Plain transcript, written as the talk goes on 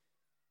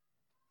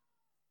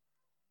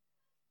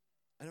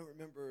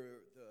remember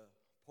the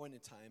point in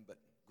time, but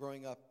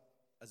growing up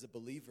as a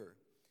believer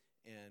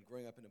and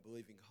growing up in a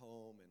believing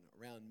home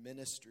and around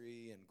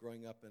ministry and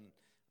growing up in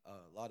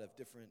a lot of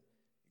different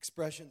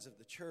expressions of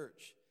the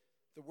church,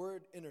 the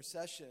word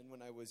intercession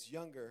when I was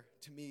younger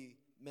to me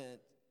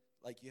meant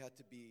like you had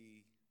to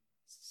be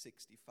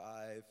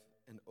 65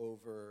 and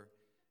over,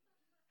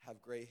 have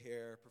gray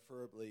hair,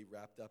 preferably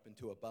wrapped up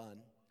into a bun,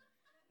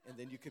 and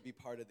then you could be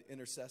part of the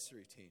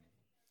intercessory team.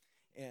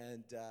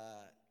 And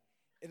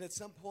at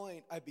some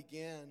point, I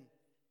began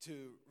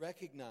to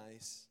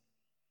recognize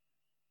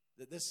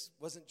that this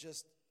wasn't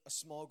just a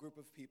small group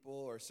of people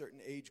or a certain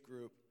age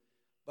group,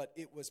 but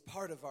it was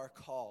part of our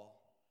call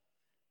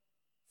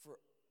for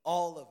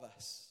all of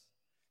us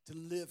to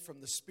live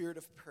from the spirit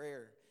of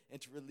prayer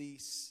and to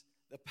release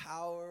the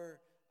power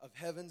of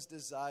heaven's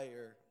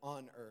desire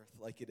on earth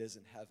like it is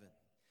in heaven.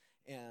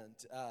 And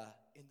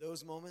in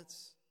those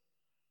moments,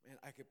 man,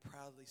 I could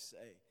proudly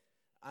say,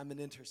 I'm an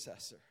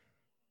intercessor.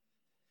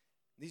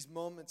 These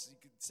moments, you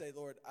could say,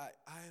 Lord, I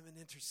am an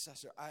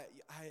intercessor.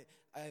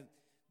 I've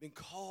been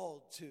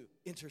called to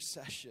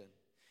intercession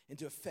and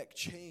to effect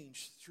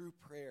change through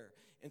prayer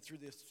and through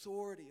the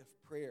authority of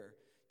prayer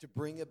to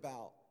bring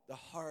about the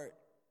heart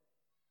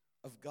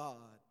of God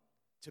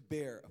to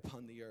bear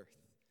upon the earth,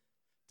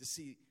 to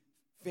see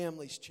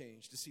families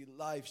change, to see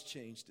lives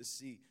change, to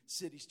see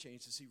cities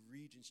change, to see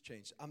regions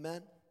change.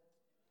 Amen?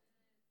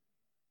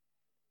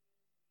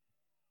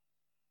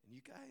 And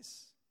you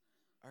guys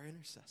are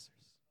intercessors.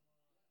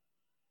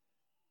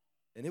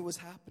 And it was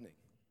happening.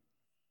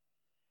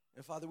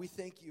 And Father, we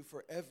thank you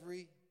for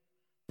every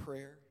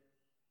prayer,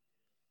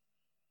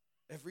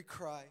 every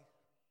cry,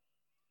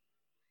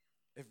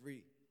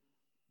 every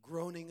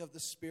groaning of the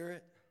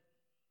Spirit,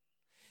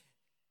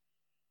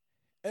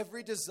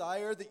 every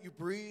desire that you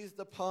breathed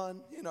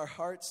upon in our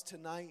hearts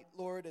tonight,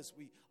 Lord, as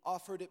we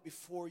offered it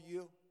before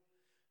you.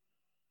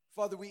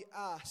 Father, we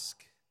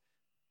ask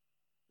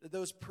that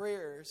those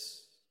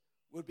prayers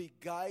would be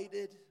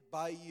guided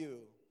by you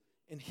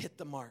and hit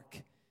the mark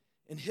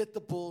and hit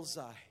the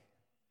bullseye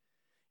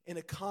and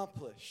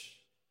accomplish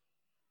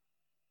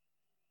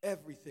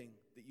everything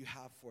that you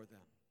have for them.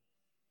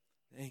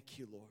 Thank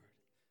you, Lord.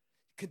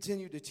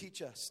 Continue to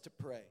teach us to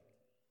pray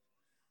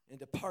and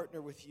to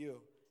partner with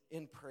you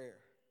in prayer.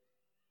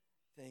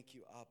 Thank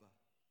you, Abba.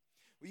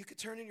 Well, you could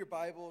turn in your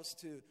Bibles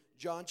to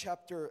John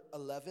chapter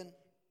 11.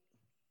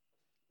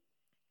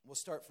 We'll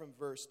start from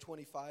verse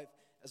 25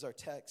 as our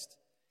text.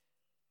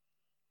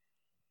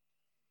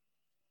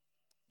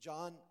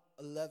 John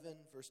 11,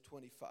 verse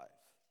 25.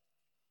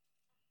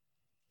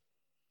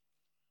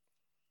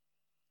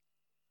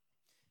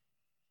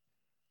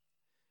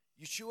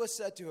 Yeshua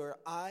said to her,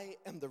 I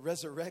am the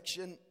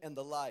resurrection and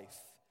the life.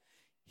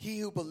 He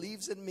who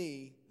believes in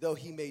me, though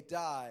he may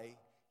die,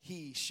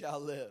 he shall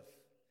live.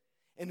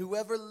 And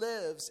whoever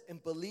lives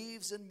and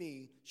believes in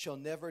me shall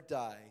never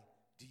die.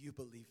 Do you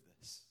believe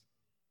this?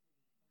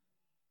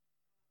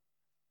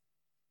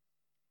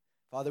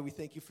 Father, we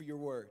thank you for your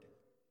word.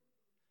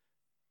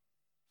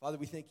 Father,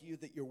 we thank you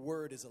that your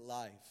word is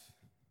alive.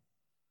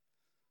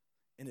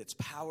 And it's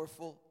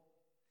powerful.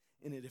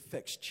 And it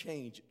affects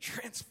change. It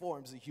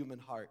transforms the human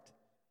heart.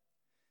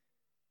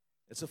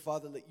 And so,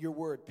 Father, let your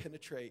word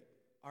penetrate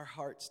our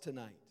hearts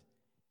tonight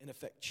and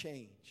affect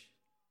change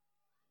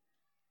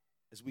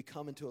as we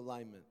come into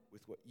alignment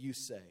with what you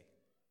say.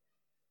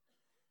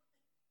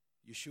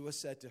 Yeshua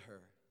said to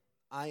her,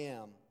 I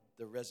am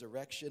the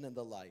resurrection and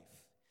the life.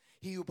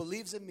 He who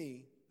believes in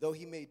me, though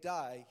he may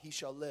die, he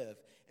shall live.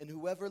 And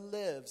whoever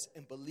lives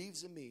and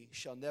believes in me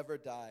shall never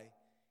die.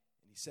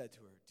 And he said to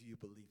her, do you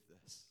believe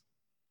this?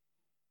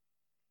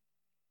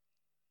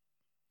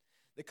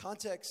 The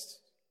context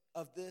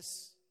of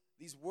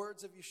these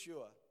words of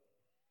Yeshua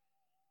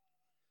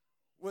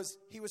was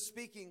he was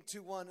speaking to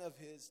one of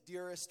his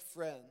dearest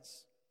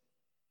friends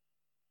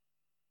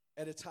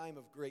at a time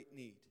of great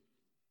need.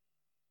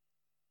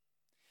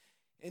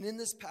 And in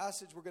this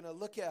passage, we're going to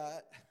look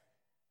at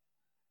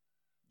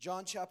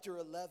John chapter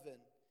 11,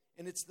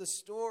 and it's the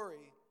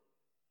story.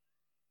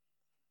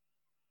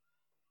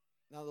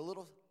 Now, the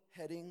little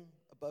heading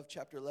above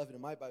chapter 11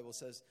 in my Bible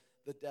says,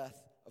 the death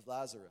of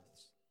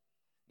Lazarus.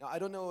 Now, I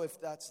don't know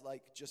if that's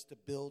like just to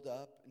build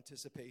up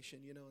anticipation,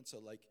 and so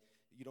like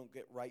you don't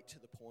get right to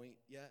the point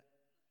yet.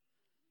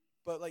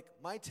 But like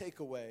my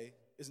takeaway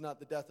is not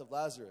the death of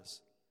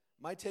Lazarus.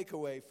 My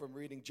takeaway from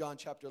reading John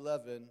chapter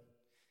 11,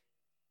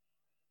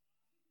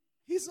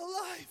 he's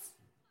alive.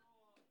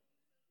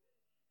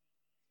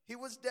 He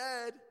was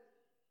dead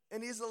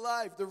and he's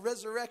alive. The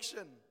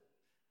resurrection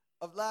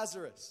of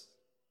Lazarus.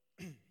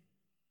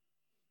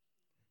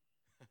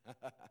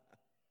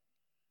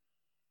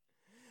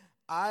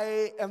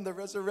 I am the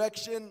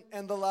resurrection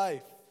and the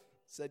life,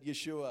 said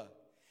Yeshua.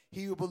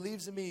 He who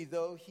believes in me,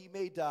 though he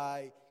may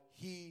die,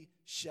 he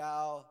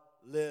shall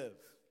live.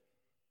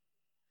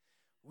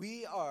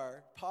 We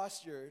are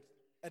postured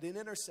at an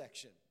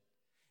intersection.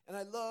 And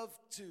I love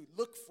to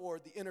look for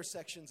the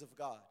intersections of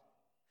God.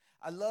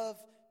 I love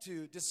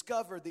to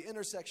discover the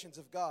intersections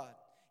of God.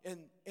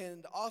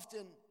 And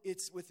often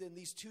it's within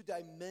these two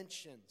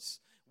dimensions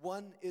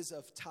One is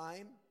of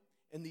time,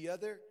 and the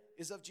other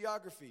is of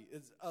geography,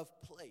 is of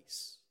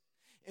place.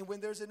 And when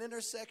there's an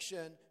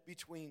intersection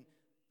between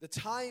the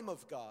time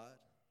of God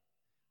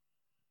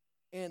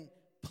and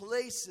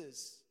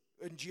places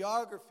and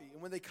geography,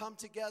 and when they come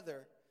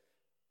together,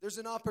 there's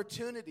an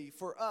opportunity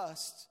for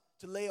us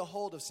to lay a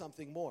hold of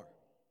something more.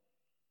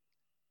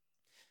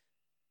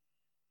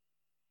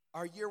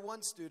 Our year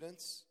one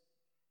students,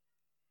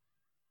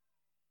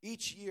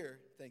 each year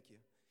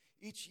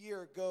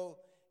go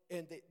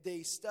and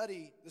they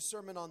study the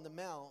Sermon on the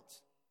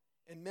Mount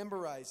and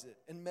memorize it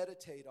and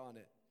meditate on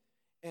it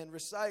and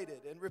recite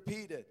it and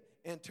repeat it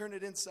and turn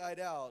it inside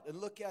out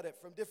and look at it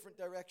from different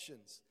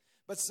directions.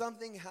 But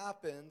something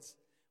happens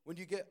when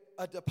you get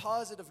a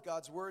deposit of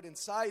God's word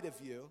inside of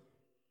you,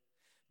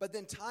 but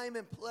then time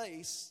and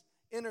place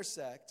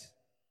intersect,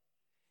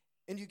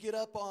 and you get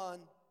up on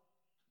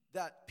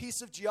that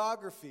piece of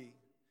geography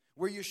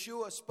where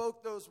Yeshua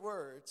spoke those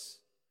words,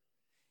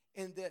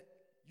 and that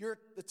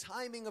the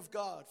timing of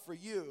God for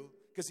you,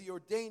 because he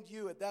ordained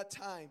you at that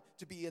time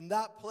to be in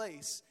that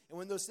place, and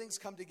when those things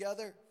come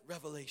together,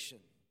 revelation.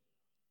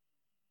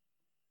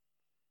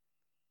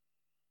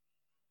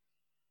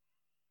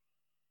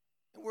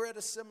 And we're at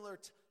a similar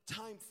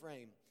time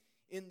frame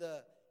in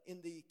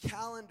the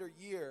calendar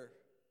year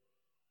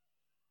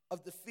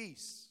of the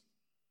feasts.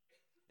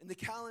 In the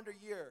calendar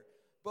year,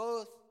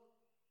 both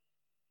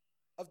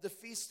of the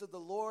feasts of the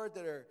Lord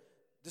that are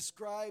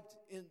described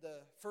in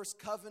the first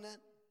covenant.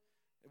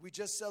 We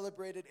just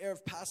celebrated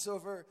Erev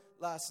Passover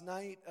last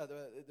night,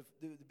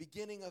 the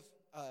beginning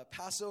of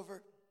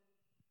Passover.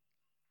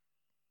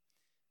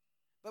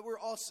 But we're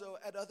also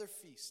at other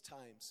feast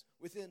times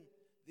within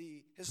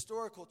the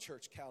historical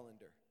church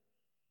calendar.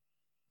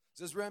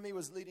 So as Remy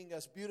was leading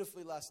us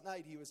beautifully last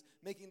night, he was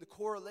making the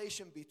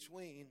correlation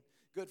between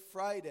Good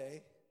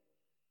Friday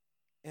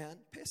and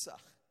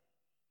Pesach,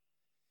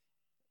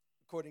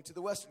 according to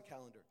the Western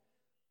calendar.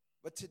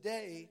 But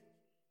today,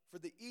 for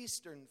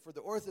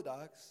the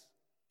Orthodox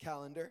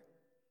calendar,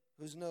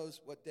 who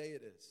knows what day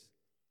it is?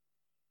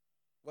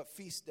 What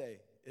feast day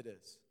it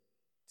is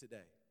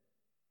today?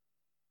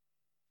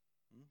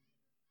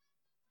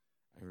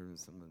 I heard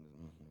someone.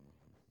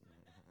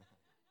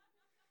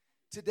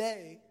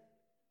 Today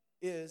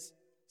is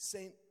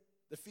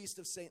the feast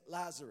of Saint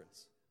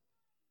Lazarus.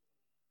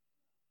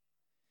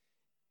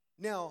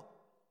 Now,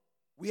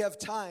 we have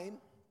time,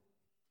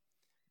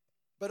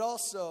 but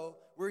also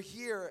we're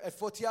here at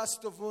Fotias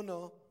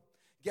Tovuno,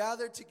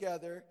 gathered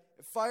together,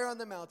 fire on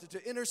the mountain,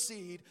 to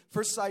intercede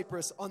for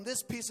Cyprus on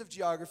this piece of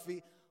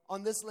geography,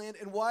 on this land.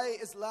 And why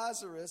is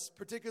Lazarus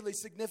particularly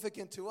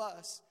significant to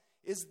us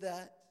is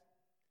that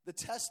the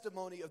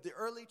testimony of the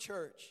early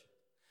church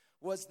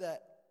was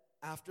that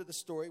after the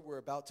story we're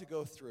about to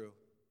go through,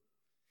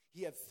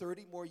 he had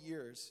 30 more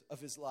years of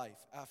his life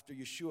after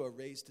Yeshua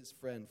raised his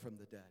friend from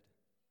the dead.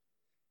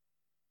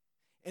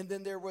 And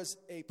then there was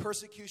a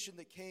persecution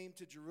that came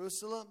to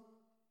Jerusalem,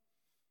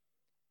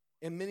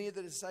 and many of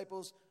the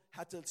disciples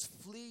had to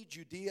flee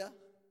Judea,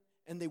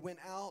 and they went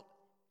out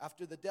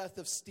after the death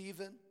of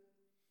Stephen.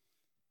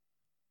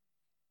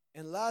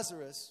 And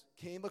Lazarus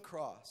came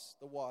across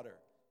the water.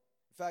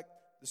 In fact,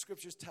 the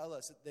scriptures tell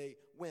us that they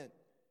went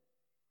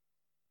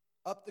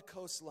up the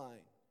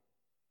coastline,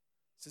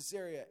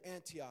 Caesarea,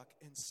 Antioch,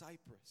 and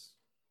Cyprus.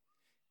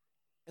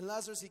 And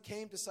Lazarus, he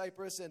came to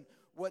Cyprus, and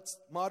what's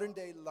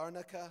modern-day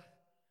Larnaca,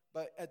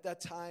 but at that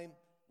time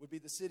would be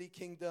the city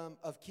kingdom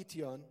of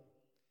Kition,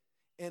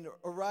 and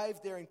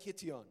arrived there in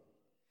Kition.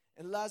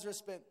 And Lazarus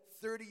spent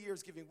 30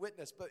 years giving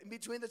witness. But in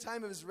between the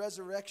time of his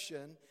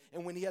resurrection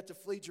and when he had to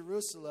flee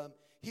Jerusalem,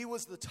 he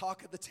was the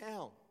talk of the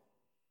town.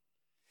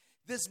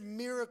 This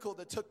miracle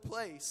that took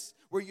place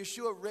where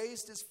Yeshua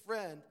raised his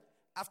friend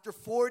after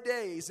 4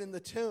 days in the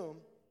tomb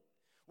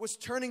was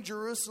turning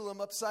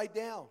Jerusalem upside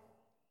down.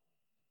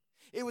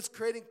 It was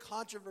creating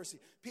controversy.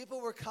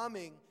 People were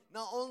coming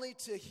not only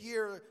to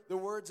hear the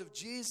words of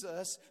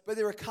Jesus, but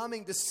they were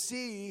coming to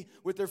see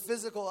with their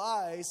physical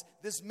eyes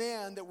this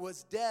man that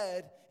was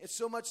dead. And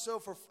so much so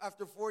for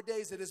after 4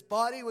 days that his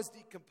body was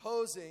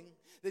decomposing,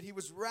 that he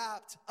was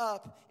wrapped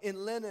up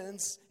in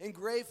linens and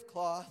grave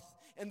cloth,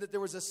 and that there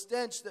was a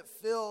stench that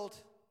filled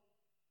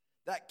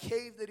that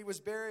cave that he was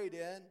buried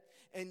in.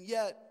 And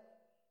yet,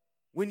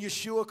 when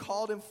Yeshua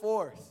called him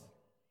forth,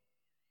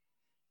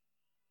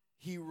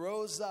 he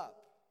rose up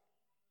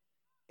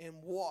and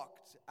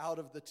walked out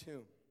of the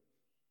tomb.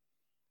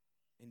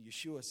 And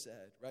Yeshua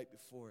said right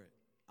before it,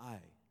 I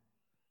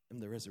am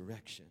the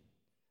resurrection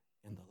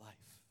and the life.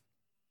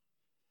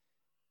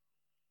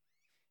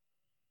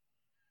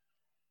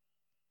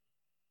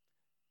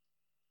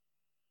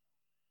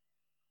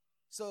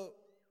 So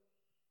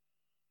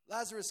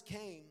Lazarus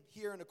came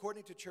here, and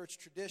according to church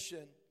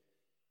tradition,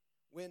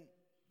 when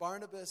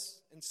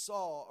Barnabas and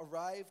Saul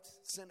arrived,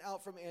 sent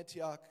out from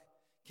Antioch,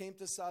 came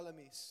to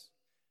Salamis,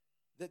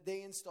 that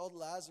they installed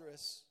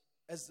Lazarus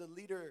as the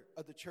leader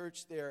of the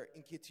church there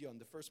in Kition,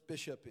 the first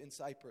bishop in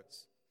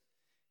Cyprus.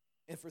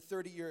 And for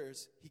 30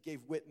 years, he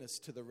gave witness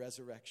to the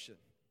resurrection.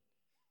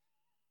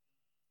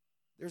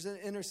 There's an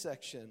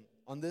intersection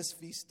on this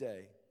feast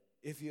day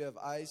if you have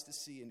eyes to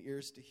see and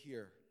ears to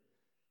hear,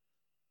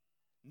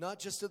 not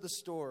just of the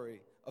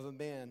story of a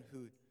man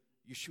who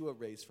Yeshua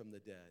raised from the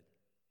dead,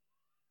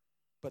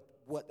 but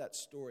what that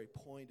story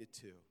pointed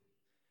to.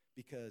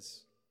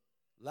 Because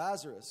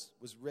Lazarus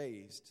was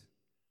raised,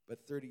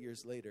 but 30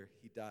 years later,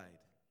 he died.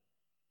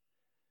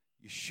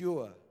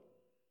 Yeshua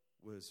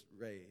was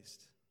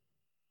raised,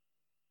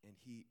 and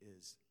he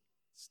is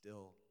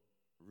still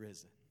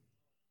risen.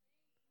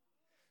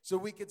 So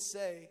we could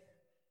say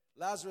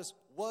Lazarus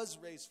was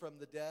raised from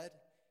the dead,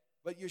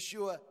 but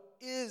Yeshua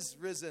is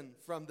risen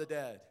from the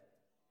dead.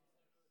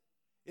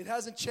 It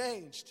hasn't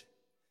changed.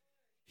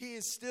 He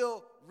is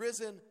still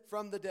risen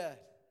from the dead.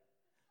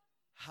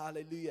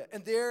 Hallelujah.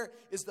 And there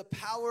is the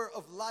power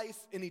of life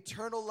and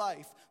eternal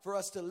life for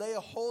us to lay a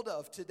hold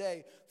of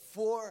today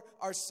for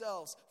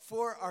ourselves,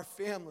 for our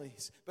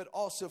families, but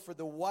also for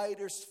the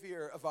wider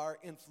sphere of our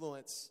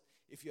influence.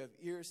 If you have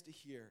ears to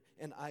hear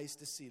and eyes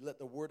to see, let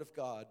the word of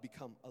God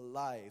become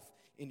alive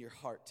in your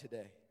heart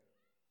today,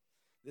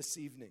 this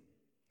evening.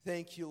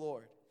 Thank you,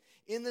 Lord.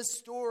 In this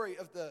story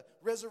of the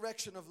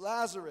resurrection of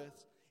Lazarus,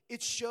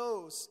 it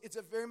shows, it's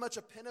a very much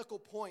a pinnacle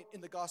point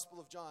in the Gospel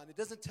of John. It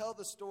doesn't tell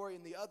the story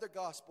in the other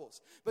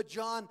Gospels, but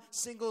John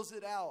singles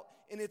it out.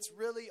 And it's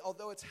really,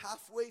 although it's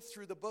halfway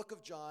through the book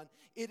of John,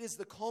 it is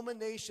the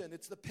culmination,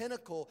 it's the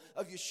pinnacle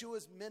of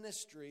Yeshua's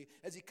ministry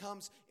as he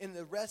comes, and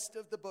the rest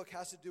of the book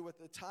has to do with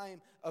the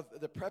time of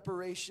the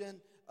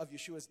preparation of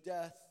Yeshua's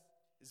death,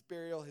 his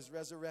burial, his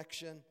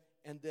resurrection,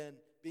 and then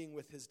being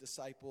with his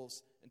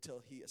disciples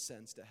until he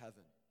ascends to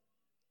heaven.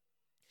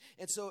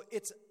 And so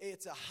it's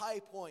a high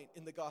point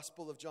in the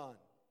Gospel of John.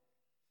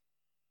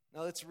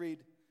 Now let's read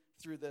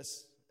through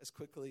this as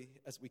quickly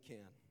as we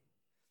can.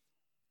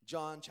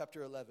 John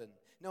chapter 11.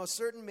 Now a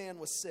certain man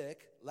was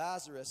sick,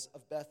 Lazarus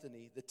of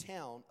Bethany, the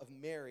town of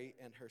Mary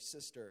and her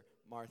sister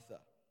Martha.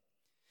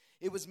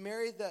 It was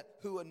Mary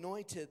who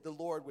anointed the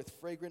Lord with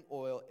fragrant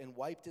oil and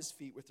wiped his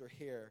feet with her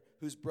hair,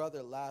 whose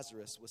brother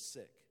Lazarus was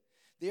sick.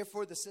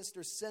 Therefore the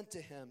sisters sent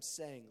to him,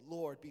 saying,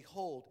 Lord,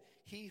 behold,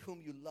 he whom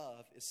you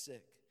love is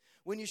sick.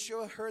 When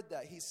Yeshua heard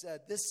that, he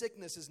said, this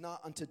sickness is not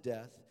unto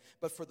death,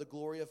 but for the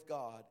glory of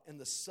God and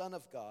the Son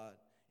of God,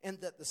 and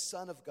that the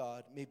Son of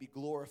God may be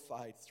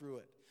glorified through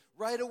it.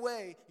 Right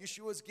away,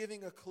 Yeshua is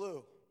giving a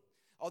clue.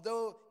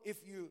 Although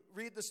if you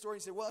read the story,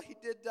 you say, well, he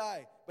did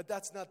die, but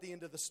that's not the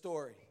end of the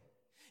story.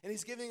 And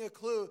he's giving a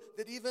clue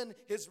that even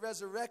his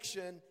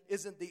resurrection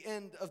isn't the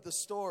end of the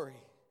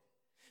story,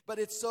 but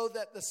it's so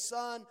that the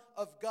Son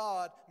of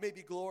God may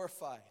be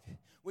glorified.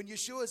 When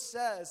Yeshua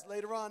says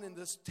later on in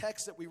this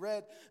text that we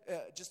read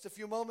just a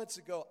few moments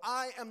ago,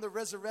 I am the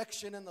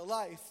resurrection and the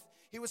life,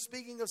 he was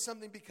speaking of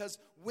something because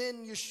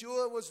when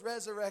Yeshua was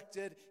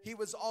resurrected, he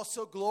was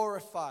also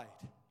glorified.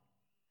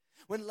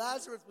 When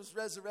Lazarus was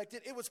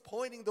resurrected, it was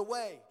pointing the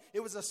way.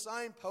 It was a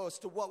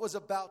signpost to what was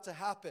about to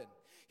happen.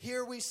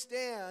 Here we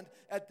stand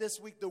at this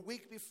week, the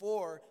week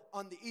before,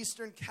 on the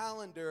Eastern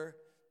calendar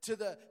to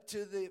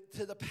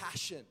the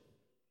Passion.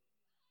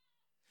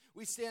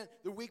 We stand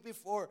the week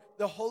before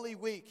the Holy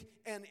Week,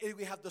 and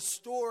we have the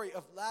story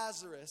of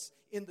Lazarus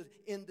in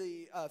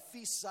the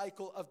feast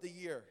cycle of the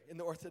year in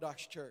the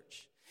Orthodox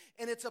Church.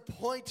 And it's a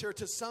pointer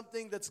to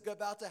something that's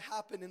about to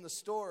happen in the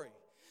story.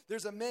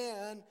 There's a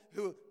man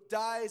who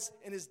dies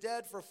and is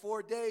dead for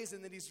 4 days,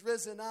 and then he's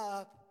risen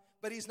up,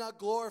 but he's not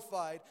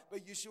glorified.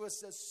 But Yeshua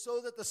says,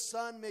 so that the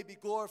Son may be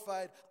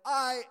glorified,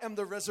 I am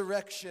the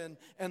resurrection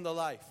and the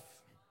life.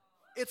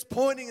 It's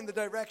pointing in the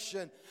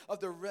direction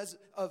of the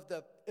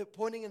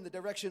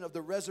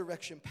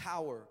resurrection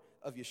power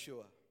of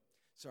Yeshua.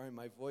 Sorry,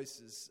 my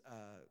voice has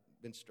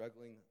been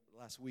struggling the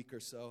last week or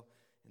so,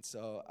 and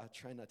so I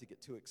try not to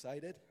get too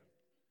excited.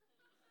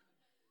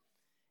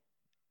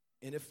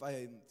 And if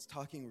I'm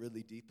talking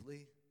really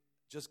deeply,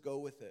 just go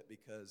with it,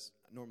 because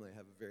normally I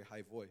have a very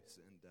high voice,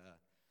 and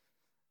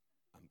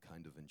I'm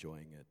kind of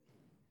enjoying it.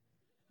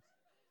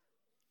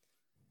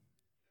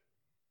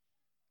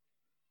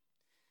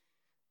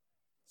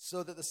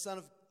 So that the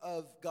Son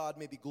of God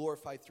may be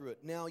glorified through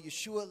it. Now,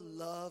 Yeshua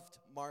loved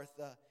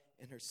Martha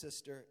and her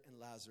sister and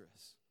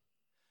Lazarus.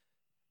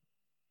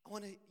 I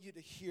want you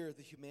to hear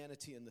the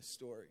humanity in this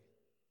story.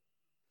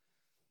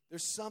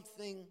 There's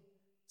something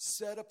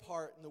set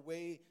apart in the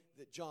way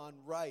that John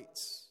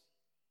writes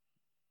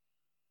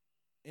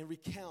and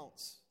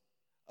recounts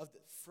of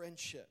the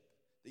friendship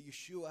that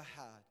Yeshua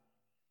had.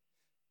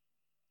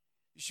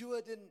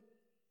 Yeshua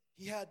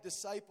he had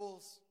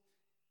disciples,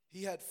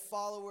 he had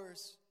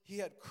followers, he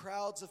had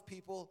crowds of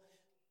people,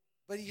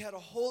 but he had a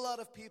whole lot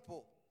of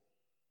people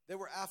that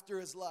were after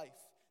his life,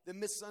 that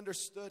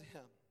misunderstood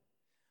him.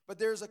 But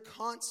there's a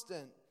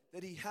constant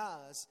that he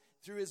has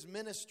through his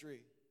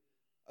ministry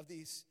of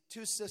these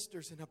two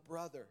sisters and a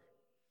brother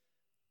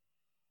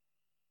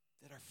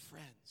that are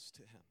friends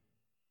to him.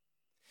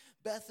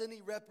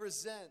 Bethany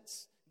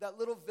represents that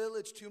little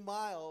village 2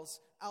 miles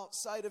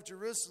outside of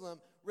Jerusalem,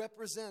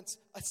 represents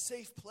a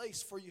safe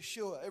place for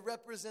Yeshua. It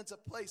represents a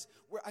place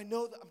where I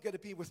know that I'm going to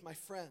be with my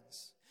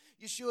friends.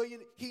 Yeshua,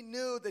 he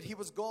knew that he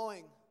was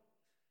going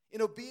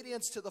in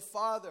obedience to the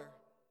Father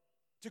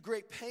to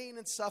great pain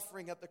and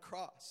suffering at the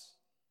cross.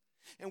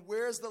 And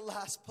where's the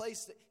last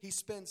place that he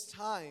spends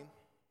time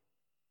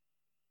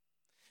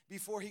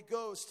before he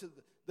goes to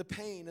the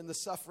pain and the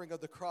suffering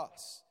of the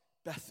cross?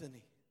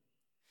 Bethany.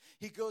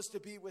 He goes to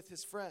be with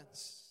his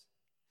friends.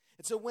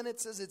 And so when it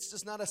says, it's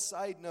just not a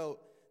side note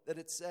that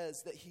it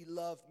says that he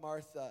loved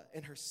Martha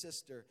and her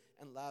sister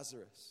and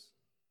Lazarus.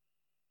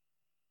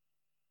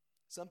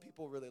 Some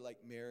people really like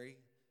Mary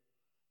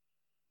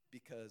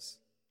because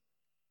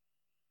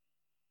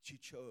she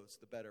chose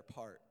the better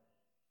part.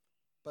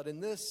 But in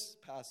this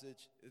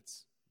passage,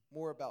 it's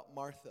more about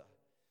Martha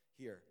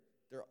here.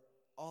 They're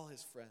all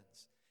his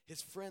friends.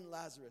 His friend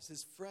Lazarus,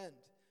 his friend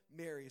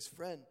Mary, his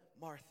friend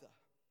Martha.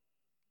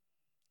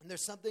 And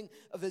there's something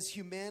of his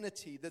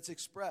humanity that's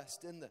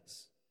expressed in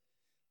this.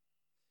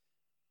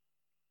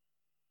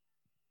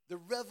 The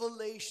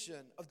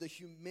revelation of the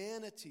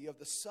humanity of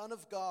the Son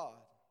of God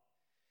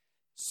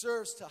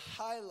serves to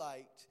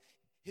highlight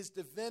his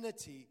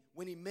divinity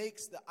when he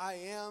makes the I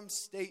am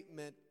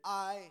statement,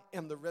 I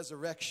am the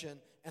resurrection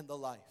and the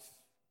life.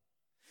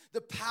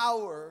 The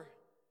power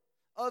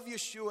of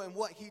Yeshua and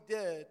what he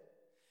did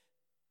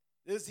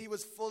is he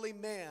was fully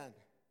man.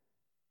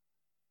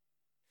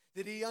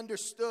 That he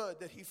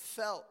understood, that he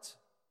felt,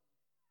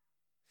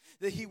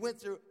 that he went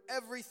through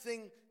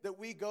everything that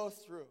we go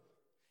through.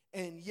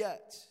 And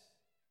yet,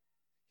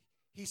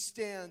 he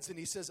stands and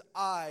he says,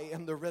 I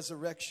am the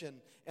resurrection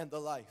and the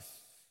life.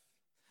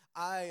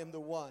 I am the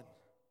one.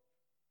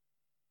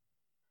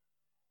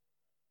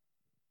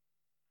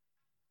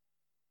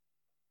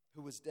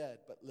 Who was dead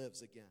but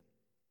lives again.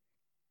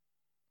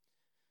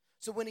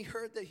 So when he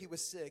heard that he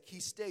was sick, he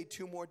stayed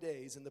 2 more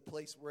days in the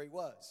place where he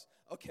was.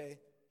 Okay,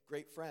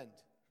 great friend.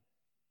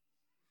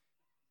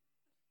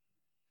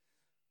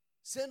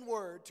 Send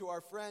word to our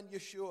friend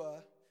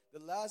Yeshua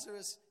that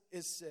Lazarus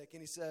is sick.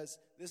 And he says,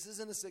 this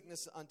isn't a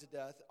sickness unto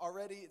death.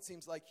 Already it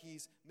seems like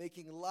he's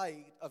making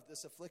light of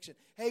this affliction.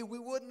 Hey, we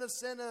wouldn't have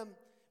sent him.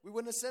 We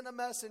wouldn't have sent a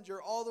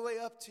messenger all the way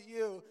up to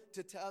you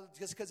to tell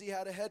just because he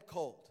had a head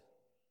cold.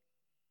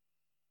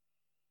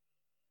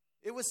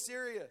 It was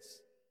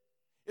serious.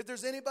 If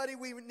there's anybody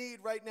we need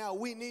right now,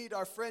 we need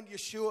our friend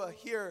Yeshua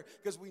here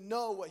because we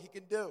know what he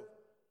can do.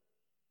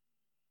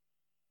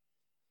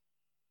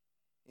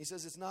 He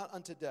says it's not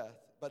unto death,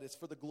 but it's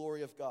for the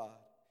glory of God.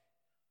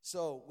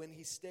 So when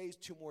he stays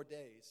 2 more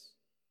days,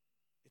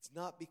 it's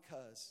not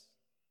because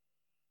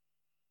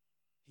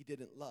he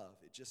didn't love.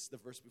 It just, the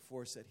verse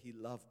before said he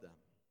loved them.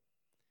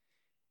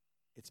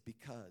 It's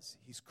because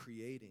he's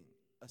creating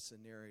a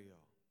scenario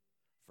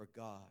for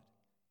God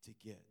to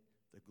get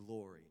the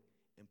glory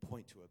and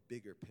point to a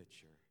bigger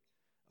picture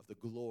of the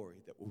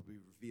glory that will be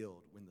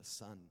revealed when the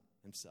Son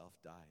himself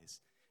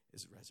dies,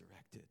 is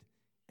resurrected,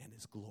 and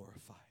is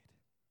glorified.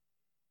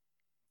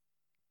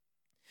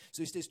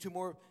 So he stays 2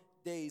 more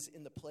days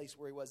in the place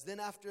where he was. Then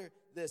after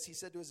this, he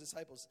said to his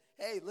disciples,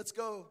 hey, let's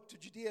go to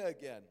Judea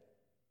again.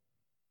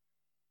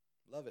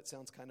 Love it.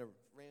 Sounds kind of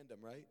random,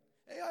 right?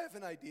 Hey, I have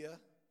an idea.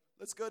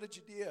 Let's go to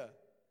Judea.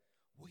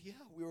 Well, yeah,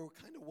 we were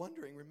kind of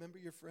wondering. Remember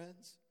your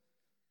friends?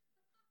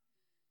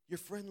 Your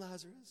friend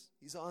Lazarus?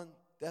 He's on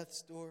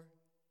death's door.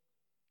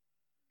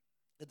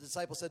 The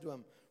disciple said to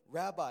him,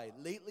 Rabbi,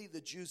 lately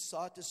the Jews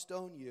sought to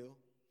stone you,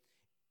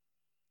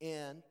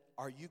 and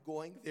are you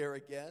going there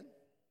again?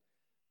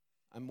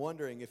 I'm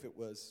wondering if it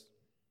was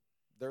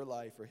their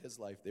life or his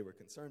life they were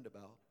concerned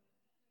about.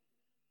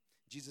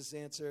 Jesus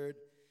answered,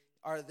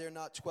 are there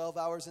not 12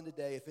 hours in the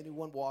day? If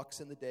anyone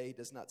walks in the day, he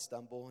does not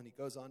stumble. And he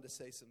goes on to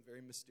say some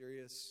very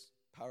mysterious,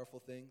 powerful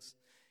things.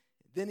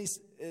 Then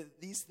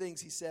these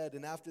things he said,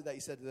 and after that he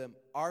said to them,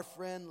 our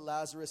friend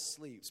Lazarus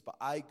sleeps, but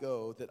I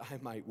go that I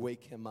might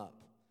wake him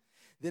up.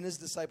 Then his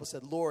disciples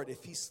said, Lord,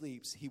 if he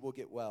sleeps, he will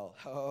get well.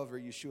 However,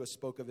 Yeshua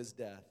spoke of his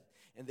death.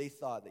 And they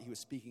thought that he was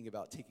speaking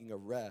about taking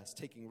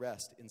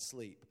rest in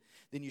sleep.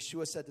 Then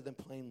Yeshua said to them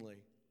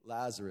plainly,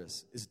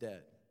 Lazarus is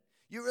dead.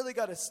 You really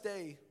got to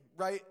stay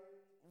right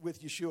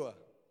with Yeshua.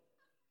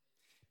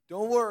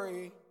 Don't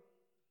worry.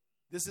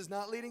 This is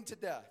not leading to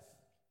death.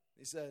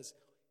 He says,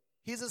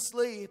 he's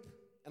asleep,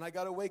 and I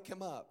got to wake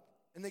him up.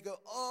 And they go,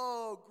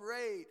 oh,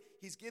 great.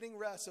 He's getting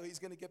rest, so he's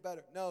going to get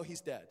better. No, he's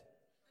dead.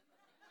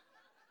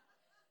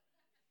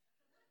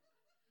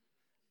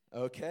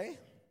 Okay.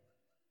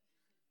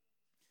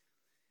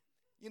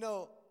 You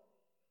know,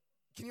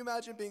 can you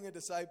imagine being a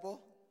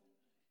disciple?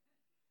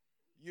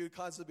 You'd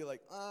constantly be like,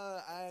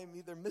 I'm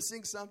either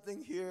missing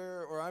something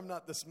here or I'm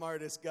not the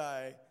smartest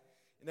guy.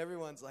 And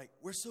everyone's like,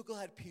 we're so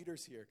glad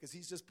Peter's here because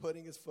he's just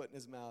putting his foot in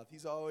his mouth.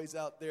 He's always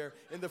out there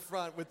in the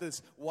front with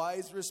his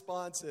wise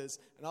responses.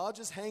 And I'll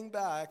just hang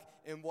back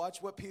and watch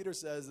what Peter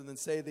says and then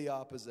say the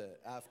opposite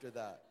after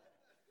that.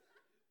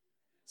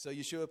 So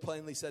Yeshua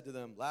plainly said to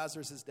them,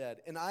 Lazarus is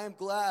dead. And I am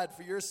glad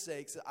for your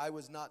sakes that I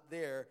was not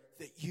there,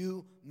 that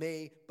you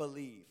may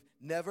believe.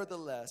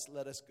 Nevertheless,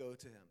 let us go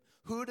to him.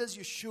 Who does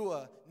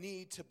Yeshua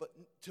need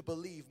to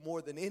believe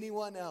more than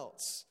anyone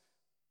else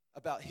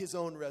about his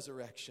own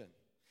resurrection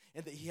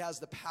and that he has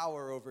the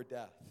power over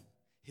death?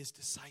 His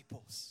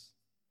disciples.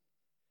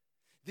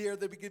 They're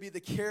going to be the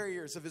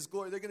carriers of his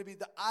glory. They're going to be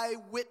the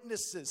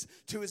eyewitnesses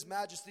to his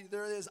majesty.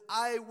 They're his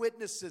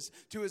eyewitnesses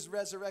to his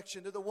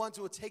resurrection. They're the ones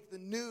who will take the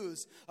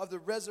news of the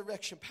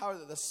resurrection power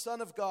that the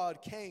Son of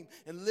God came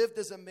and lived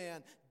as a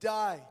man,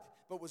 died,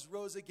 but was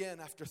rose again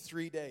after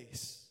 3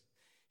 days.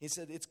 He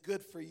said, it's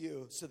good for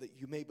you so that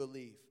you may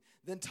believe.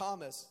 Then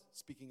Thomas,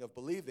 speaking of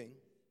believing,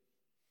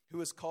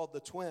 who is called the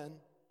twin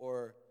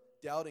or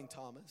doubting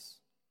Thomas,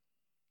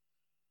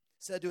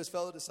 said to his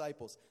fellow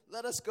disciples,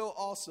 let us go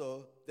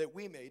also that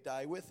we may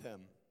die with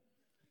him.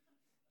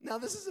 Now,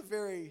 this is a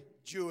very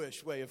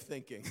Jewish way of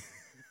thinking.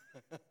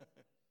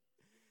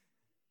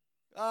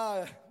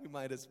 We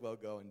might as well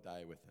go and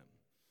die with him.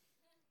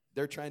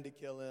 They're trying to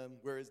kill him.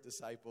 We're his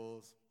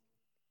disciples.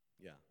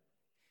 Yeah.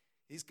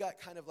 He's got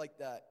kind of like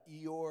that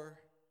Eeyore,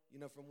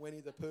 from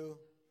Winnie the Pooh.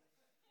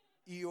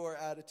 Eeyore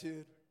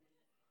attitude.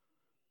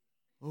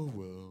 Oh,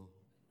 well.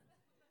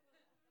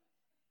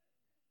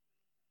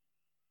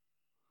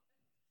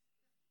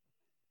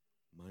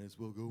 Might as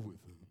well go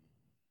with him,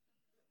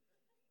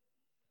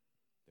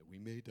 that we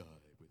may die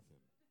with him.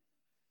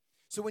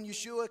 So when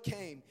Yeshua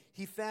came,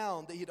 he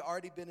found that he'd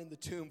already been in the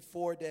tomb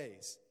 4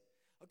 days.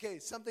 Okay,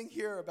 something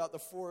here about the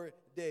 4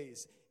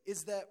 days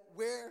is that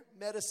where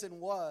medicine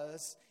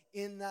was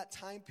in that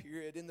time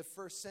period in the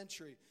first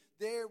century,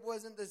 there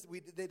wasn't this,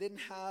 they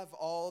didn't have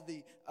all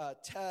the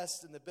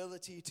tests and the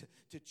ability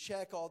to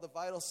check all the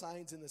vital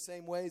signs in the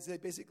same ways. They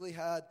basically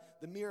had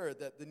the mirror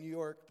that the New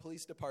York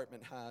Police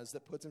Department has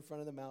that puts in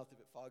front of the mouth. If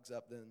it fogs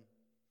up, then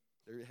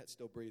they're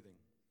still breathing.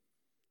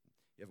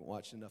 You haven't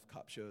watched enough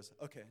cop shows.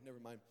 Okay, never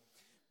mind.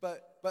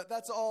 But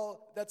that's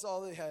all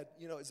they had.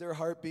 Is there a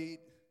heartbeat?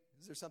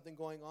 Is there something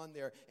going on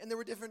there? And there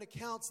were different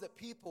accounts that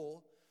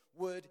people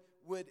would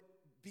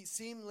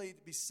seemingly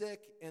be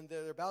sick and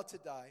they're about to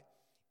die.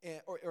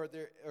 Or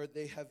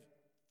they have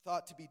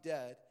thought to be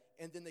dead,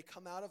 and then they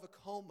come out of a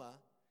coma,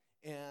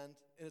 and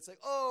it's like,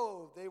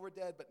 oh, they were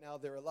dead, but now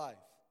they're alive.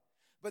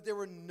 But there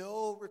were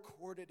no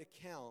recorded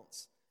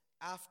accounts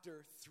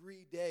after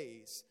 3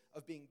 days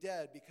of being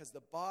dead, because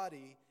the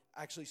body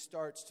actually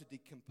starts to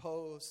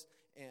decompose,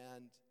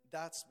 and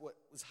that's what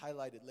was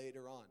highlighted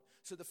later on.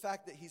 So the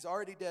fact that he's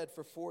already dead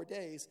for 4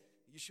 days,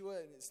 Yeshua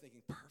is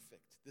thinking,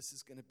 perfect. This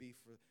is going to be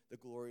for the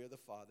glory of the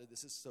Father.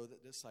 This is so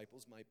that the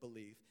disciples might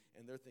believe.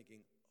 And they're thinking,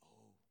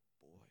 oh,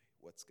 boy,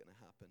 what's going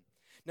to happen?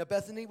 Now,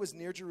 Bethany was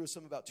near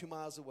Jerusalem, about 2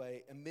 miles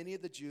away, and many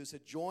of the Jews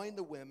had joined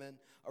the women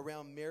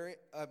around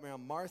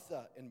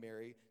Martha and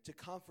Mary to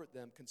comfort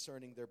them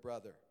concerning their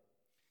brother.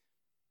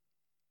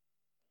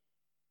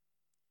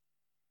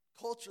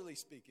 Culturally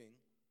speaking,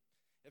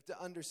 you have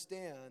to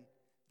understand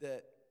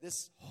that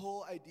this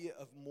whole idea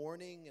of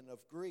mourning and of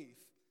grief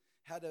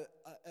had a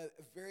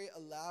very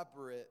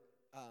elaborate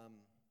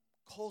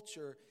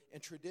culture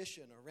and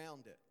tradition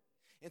around it.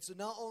 And so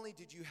not only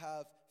did you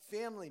have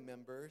family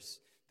members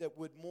that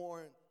would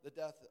mourn the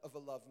death of a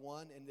loved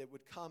one, and they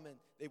would come and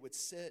they would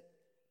sit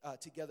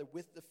together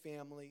with the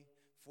family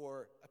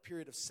for a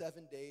period of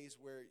 7 days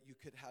where you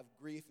could have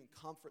grief and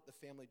comfort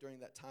the family during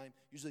that time,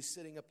 usually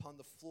sitting upon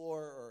the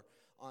floor or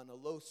on a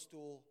low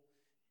stool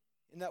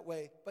in that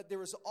way. But there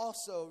was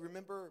also,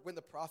 remember when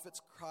the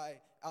prophets cry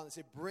out and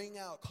say, bring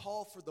out,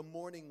 call for the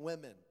mourning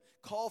women,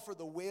 call for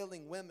the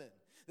wailing women.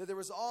 That there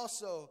was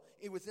also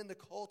within the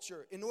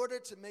culture, in order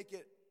to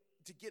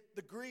get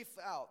the grief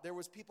out, there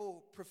was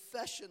people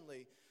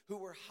professionally who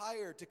were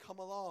hired to come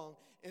along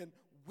and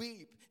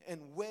weep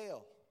and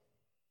wail.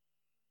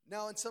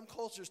 Now, in some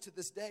cultures to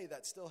this day,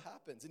 that still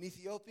happens. In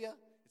Ethiopia,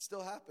 it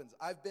still happens.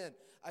 I've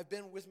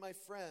been with my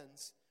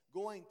friends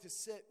going to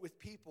sit with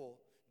people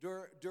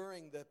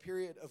during the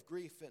period of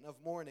grief and of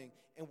mourning,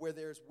 and where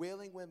there's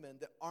wailing women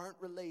that aren't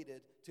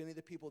related to any of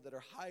the people that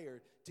are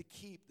hired to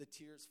keep the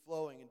tears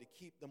flowing and to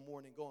keep the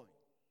mourning going.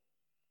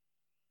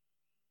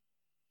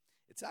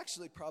 It's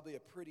actually probably a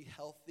pretty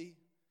healthy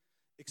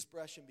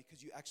expression,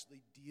 because you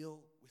actually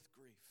deal with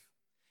grief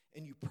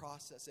and you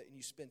process it and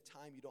you spend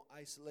time. You don't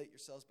isolate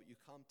yourselves, but you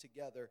come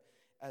together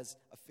as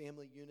a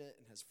family unit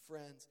and as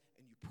friends,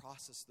 and you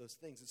process those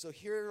things. And so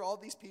here are all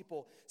these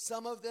people.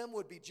 Some of them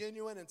would be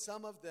genuine, and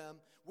some of them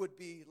would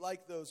be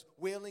like those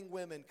wailing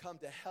women come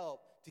to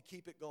help to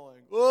keep it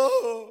going.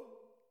 Oh,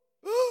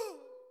 oh,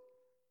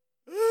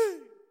 hey.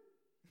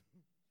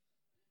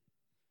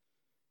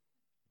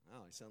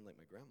 Wow, I sound like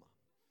my grandma,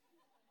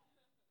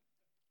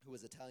 who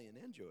was Italian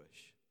and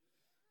Jewish.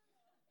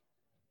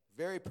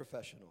 Very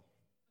professional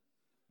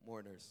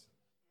mourners.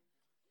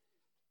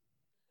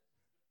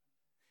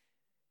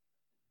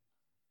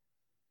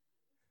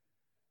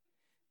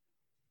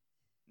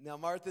 Now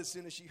Martha, as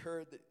soon as she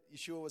heard that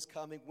Yeshua was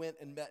coming, went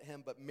and met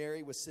him, but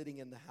Mary was sitting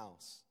in the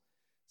house.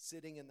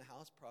 Sitting in the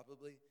house,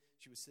 probably.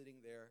 She was sitting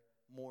there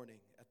mourning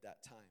at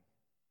that time.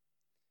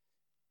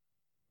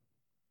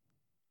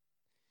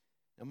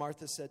 Now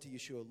Martha said to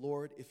Yeshua,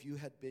 Lord, if you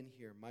had been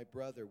here, my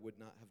brother would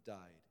not have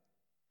died.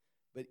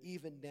 But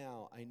even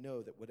now I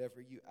know that whatever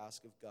you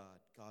ask of God,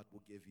 God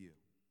will give you.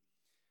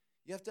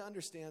 You have to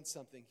understand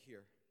something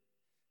here.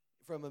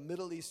 From a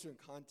Middle Eastern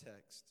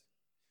context,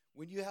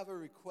 when you have a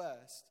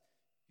request,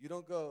 you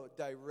don't go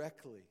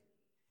directly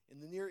In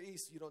the Near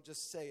East, you don't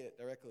just say it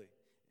directly.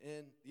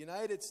 In the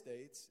United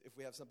States, if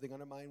we have something on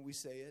our mind, we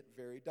say it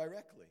very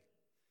directly.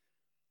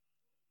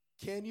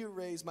 Can you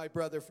raise my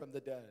brother from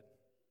the dead?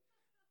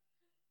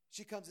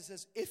 She comes and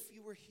says, if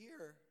you were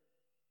here,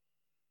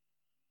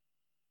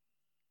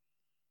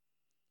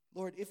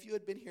 Lord, if you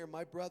had been here,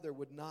 my brother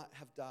would not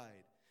have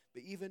died.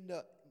 But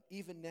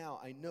even now,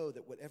 I know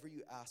that whatever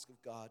you ask of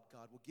God,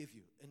 God will give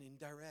you. An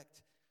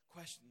indirect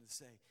question to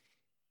say,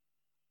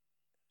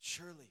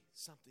 surely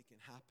something can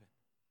happen.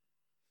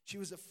 She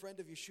was a friend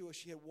of Yeshua.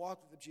 She had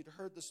walked with him. She had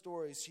heard the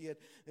stories. She had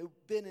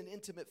been in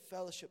intimate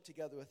fellowship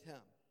together with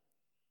him.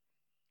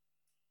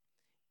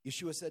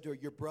 Yeshua said to her,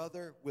 your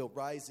brother will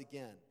rise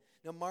again.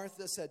 Now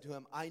Martha said to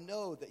him, I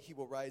know that he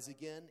will rise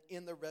again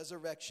in the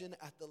resurrection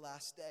at the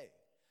last day.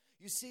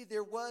 You see,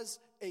 there was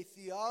a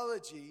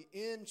theology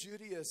in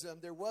Judaism.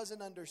 There was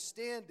an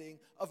understanding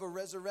of a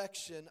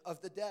resurrection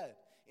of the dead.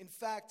 In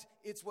fact,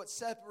 it's what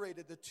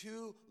separated the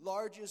two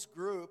largest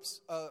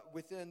groups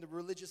within the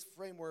religious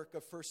framework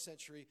of first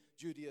century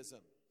Judaism.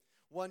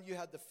 One, you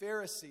had the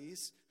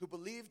Pharisees who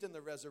believed in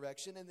the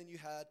resurrection, and then you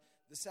had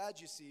the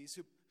Sadducees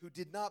who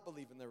did not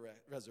believe in the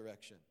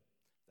resurrection.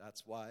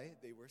 That's why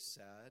they were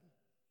sad,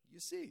 you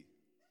see.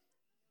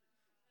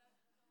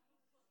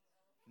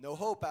 No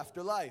hope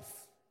after life.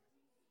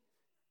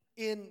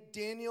 In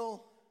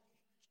Daniel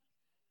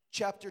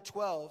chapter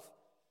 12,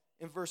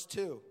 in verse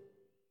 2,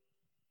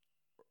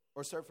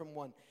 or start from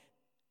 1.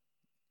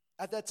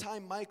 At that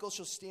time, Michael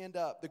shall stand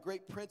up, the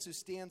great prince who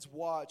stands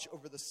watch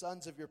over the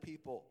sons of your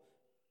people.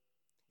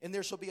 And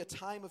there shall be a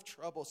time of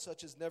trouble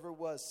such as never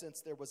was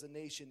since there was a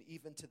nation,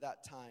 even to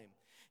that time.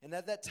 And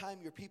at that time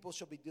your people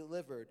shall be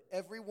delivered,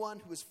 everyone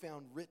who is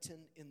found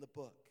written in the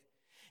book.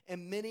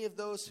 And many of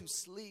those who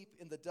sleep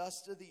in the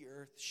dust of the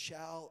earth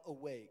shall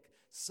awake,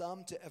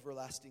 some to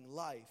everlasting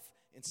life,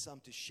 and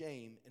some to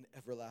shame and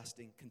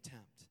everlasting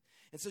contempt.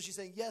 And so she's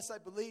saying, yes, I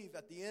believe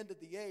at the end of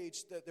the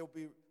age that they'll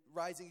be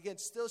rising again.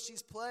 Still,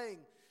 she's playing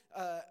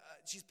at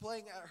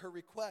her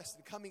request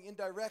and coming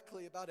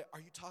indirectly about it. Are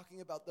you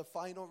talking about the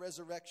final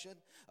resurrection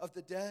of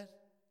the dead?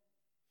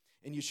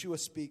 And Yeshua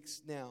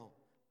speaks now,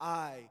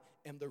 I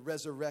am the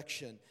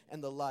resurrection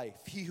and the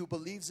life. He who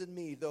believes in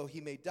me, though he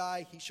may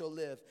die, he shall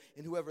live.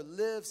 And whoever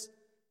lives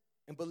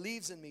and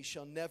believes in me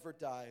shall never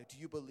die. Do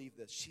you believe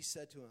this? She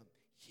said to him,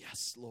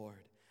 yes,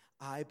 Lord,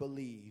 I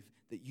believe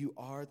that you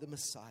are the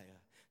Messiah,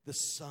 the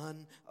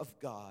Son of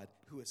God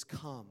who has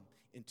come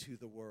into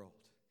the world.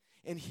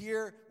 And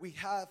here we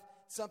have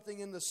something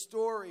in the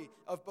story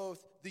of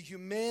both the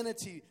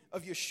humanity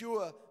of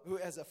Yeshua, who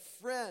as a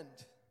friend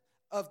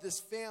of this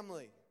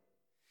family,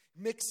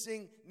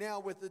 mixing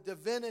now with the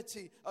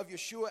divinity of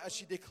Yeshua as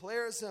she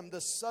declares him the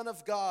Son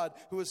of God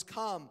who has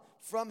come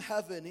from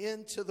heaven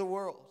into the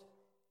world.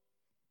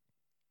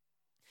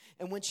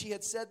 And when she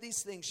had said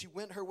these things, she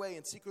went her way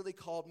and secretly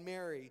called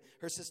Mary,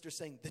 her sister,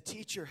 saying, the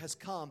teacher has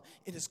come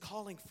and is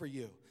calling for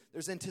you.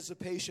 There's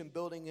anticipation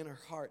building in her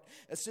heart.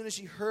 As soon as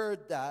she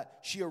heard that,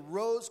 she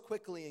arose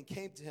quickly and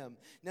came to him.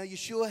 Now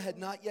Yeshua had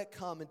not yet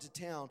come into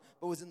town,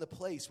 but was in the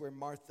place where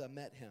Martha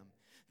met him.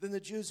 Then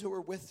the Jews who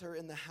were with her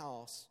in the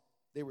house,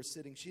 they were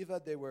sitting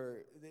Shiva, they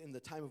were in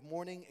the time of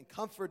mourning and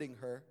comforting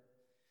her.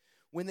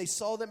 When they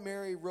saw that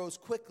Mary rose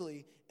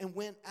quickly and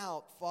went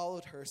out,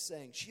 followed her,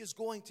 saying, she is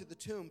going to the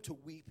tomb to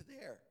weep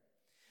there.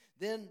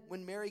 Then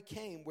when Mary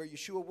came where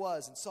Yeshua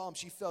was and saw him,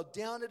 she fell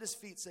down at his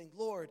feet, saying,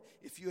 Lord,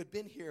 if you had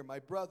been here, my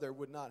brother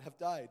would not have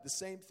died. The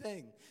same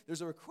thing.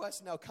 There's a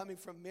request now coming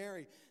from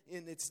Mary,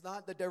 and it's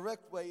not the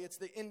direct way, it's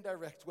the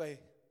indirect way.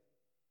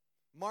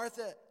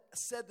 Martha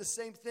said the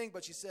same thing,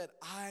 but she said,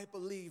 I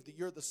believe that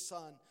you're the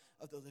Son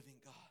of the living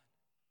God.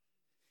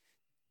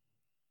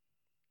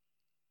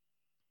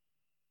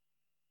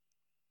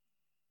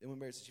 Then when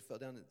Mary said she fell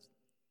down,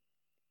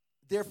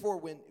 therefore,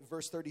 when,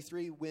 verse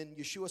 33, when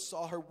Yeshua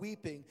saw her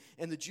weeping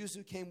and the Jews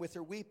who came with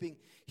her weeping,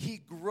 he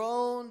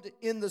groaned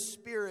in the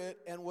spirit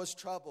and was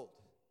troubled.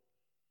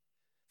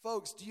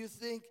 Folks, do you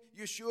think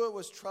Yeshua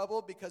was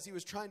troubled because he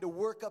was trying to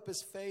work up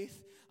his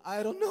faith?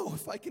 I don't know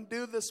if I can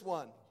do this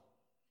one.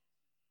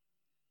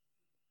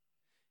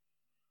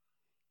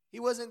 He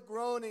wasn't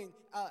groaning.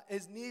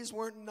 His knees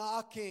weren't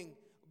knocking,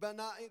 but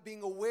not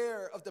being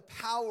aware of the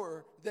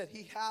power that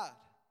he had.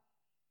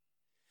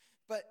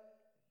 But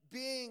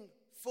being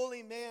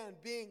fully man,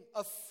 being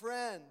a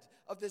friend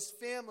of this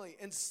family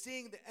and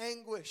seeing the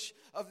anguish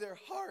of their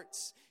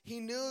hearts,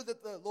 he knew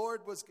that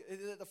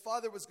the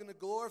Father was going to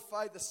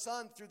glorify the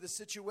Son through the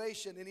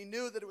situation, and he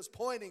knew that it was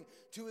pointing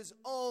to his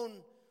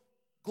own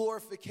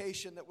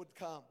glorification that would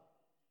come.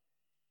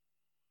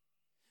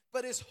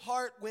 But his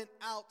heart went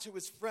out to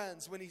his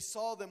friends when he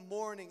saw them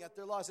mourning at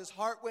their loss. His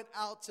heart went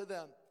out to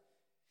them.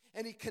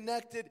 And he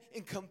connected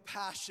in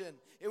compassion.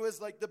 It was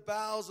like the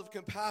bowels of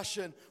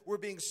compassion were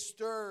being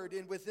stirred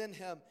in within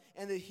him.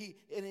 And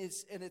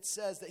it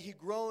says that he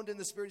groaned in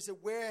the spirit. He said,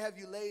 where have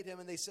you laid him?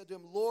 And they said to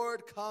him,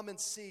 Lord, come and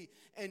see.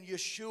 And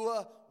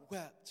Yeshua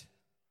wept.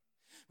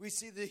 We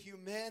see the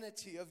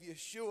humanity of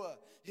Yeshua,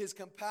 his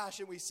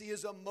compassion. We see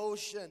his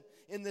emotion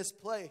in this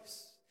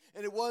place.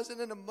 And it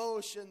wasn't an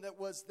emotion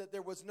that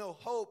there was no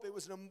hope. It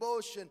was an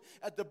emotion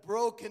at the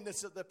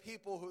brokenness of the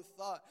people who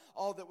thought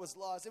all that was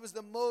lost. It was the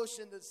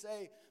emotion to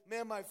say,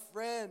 man, my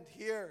friend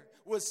here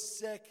was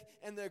sick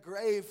and the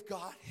grave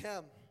got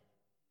him.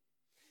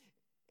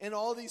 And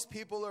all these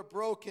people are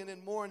broken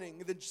and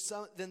mourning.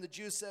 Then the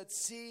Jews said,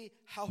 see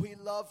how he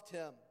loved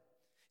him.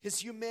 His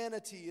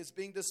humanity is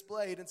being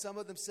displayed. And some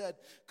of them said,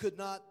 could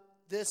not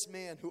this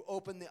man who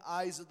opened the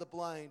eyes of the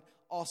blind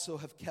also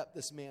have kept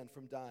this man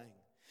from dying?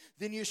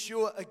 Then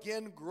Yeshua,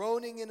 again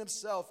groaning in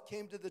himself,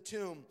 came to the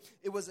tomb.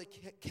 It was a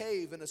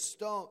cave, and a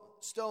stone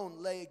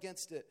lay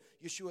against it.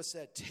 Yeshua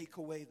said, take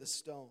away the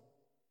stone.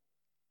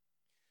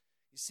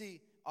 You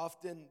see,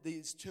 often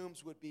these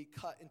tombs would be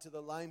cut into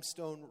the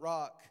limestone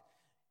rock,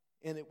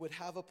 and it would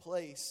have a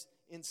place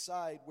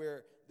inside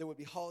where they would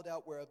be hauled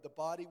out, where the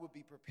body would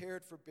be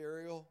prepared for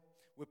burial,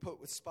 would put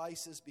with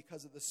spices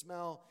because of the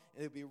smell,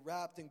 and it would be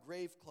wrapped in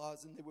grave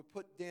cloths, and they would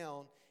put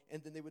down,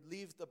 and then they would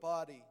leave the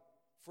body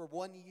for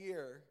 1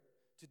 year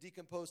to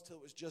decompose till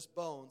it was just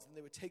bones. And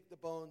they would take the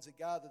bones and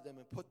gather them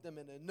and put them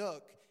in a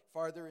nook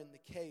farther in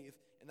the cave,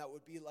 and that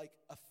would be like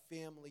a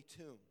family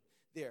tomb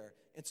there.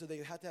 And so they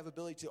had to have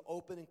ability to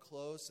open and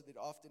close, so they'd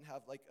often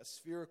have like a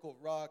spherical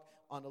rock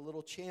on a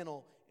little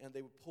channel, and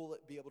they would pull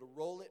it, be able to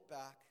roll it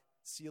back,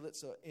 seal it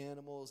so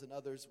animals and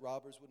others,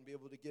 robbers, wouldn't be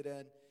able to get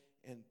in.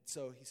 And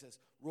so he says,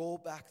 roll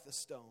back the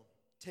stone.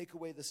 Take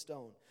away the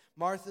stone.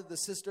 Martha, the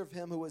sister of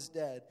him who was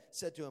dead,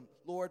 said to him,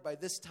 Lord, by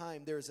this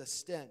time there is a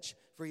stench,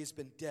 for he has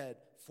been dead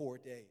 4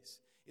 days.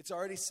 It's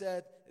already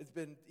said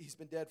he's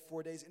been dead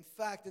 4 days. In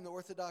fact, in the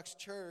Orthodox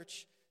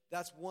Church,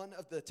 that's one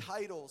of the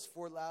titles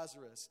for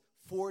Lazarus,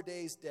 4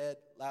 days dead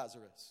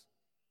Lazarus.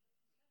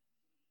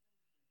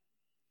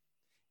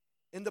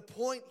 And the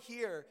point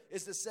here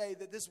is to say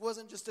that this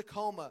wasn't just a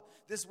coma.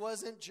 This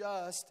wasn't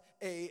just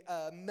a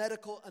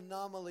medical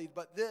anomaly,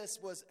 but this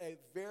was a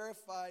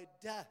verified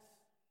death.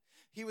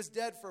 He was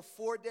dead for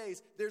 4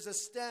 days. There's a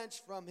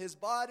stench from his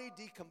body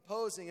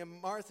decomposing,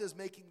 and Martha's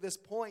making this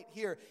point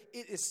here.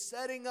 It is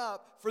setting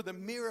up for the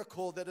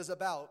miracle that is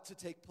about to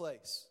take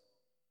place.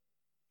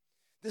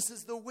 This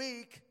is the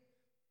week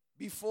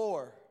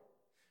before.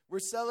 We're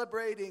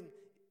celebrating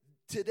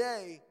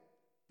today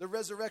the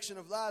resurrection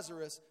of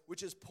Lazarus,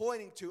 which is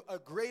pointing to a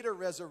greater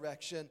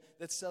resurrection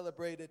that's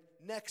celebrated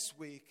next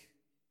week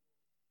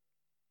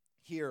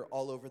here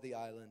all over the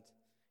island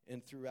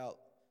and throughout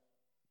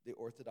the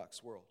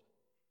Orthodox world.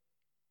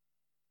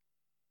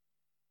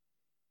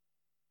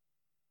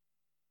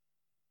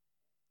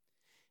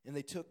 And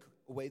they took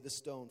away the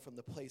stone from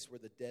the place where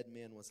the dead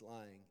man was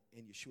lying,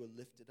 and Yeshua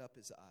lifted up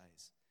his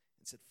eyes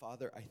and said,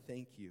 Father, I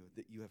thank you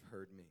that you have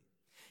heard me.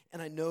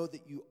 And I know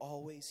that you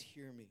always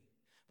hear me.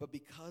 But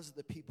because of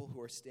the people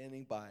who are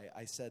standing by,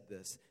 I said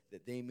this,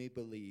 that they may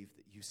believe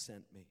that you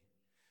sent me.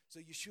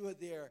 So Yeshua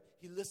there,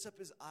 he lifts up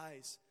his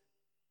eyes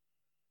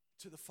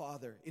to the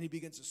Father, and he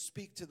begins to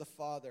speak to the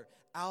Father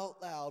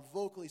out loud,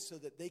 vocally, so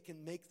that they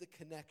can make the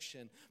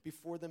connection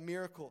before the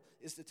miracle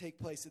is to take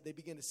place, that they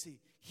begin to see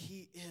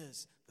he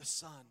is the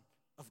Son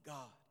of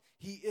God.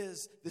 He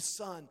is the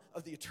Son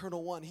of the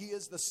Eternal One. He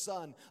is the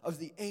Son of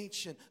the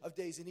Ancient of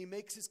Days, and he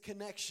makes his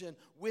connection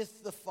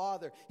with the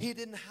Father. He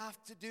didn't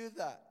have to do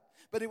that.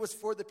 But it was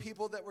for the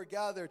people that were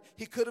gathered.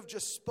 He could have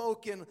just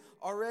spoken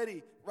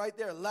already right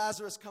there,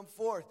 Lazarus, come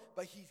forth.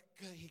 But he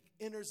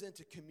enters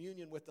into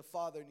communion with the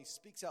Father, and he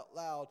speaks out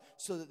loud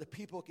so that the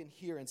people can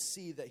hear and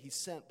see that he's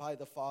sent by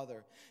the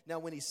Father. Now,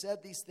 when he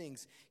said these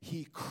things,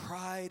 he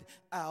cried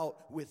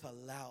out with a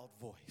loud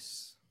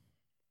voice.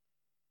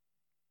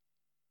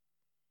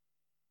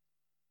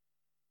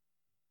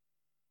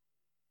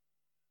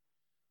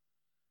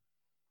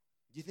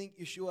 Do you think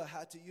Yeshua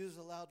had to use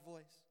a loud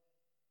voice?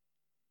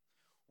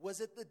 Was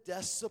it the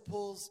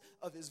decibels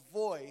of his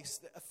voice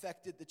that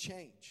affected the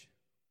change?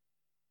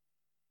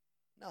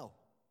 No.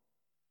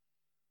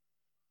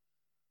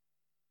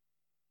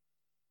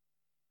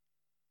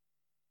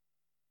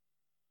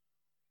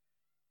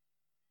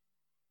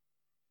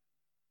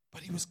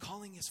 But he was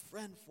calling his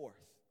friend forth.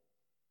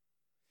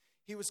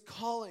 He was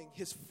calling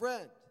his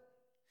friend.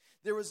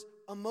 There was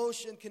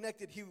emotion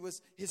connected.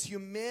 His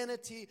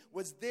humanity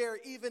was there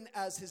even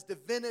as his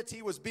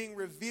divinity was being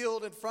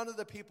revealed in front of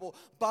the people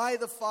by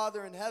the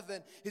Father in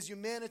heaven. His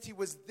humanity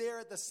was there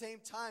at the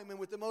same time, and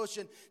with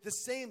emotion, the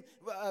same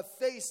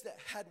face that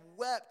had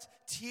wept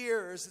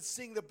tears and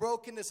seeing the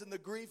brokenness and the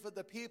grief of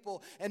the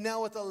people. And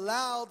now with a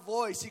loud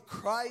voice, he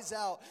cries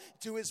out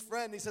to his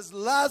friend. He says,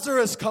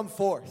 Lazarus, come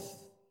forth.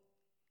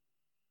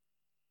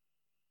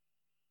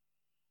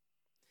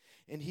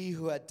 And he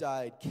who had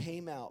died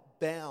came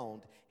out,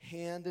 bound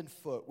hand and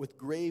foot with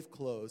grave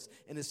clothes,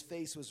 and his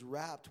face was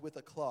wrapped with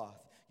a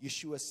cloth.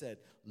 Yeshua said,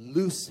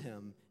 loose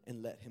him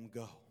and let him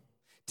go.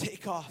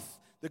 Take off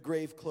the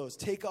grave clothes.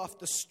 Take off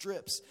the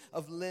strips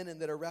of linen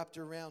that are wrapped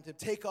around him.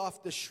 Take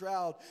off the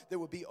shroud that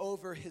would be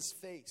over his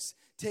face.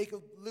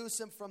 Loose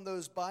him from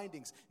those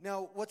bindings.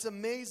 Now, what's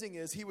amazing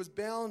is he was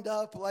bound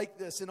up like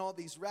this in all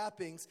these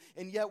wrappings,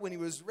 and yet when he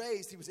was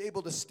raised, he was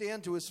able to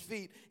stand to his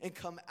feet and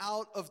come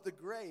out of the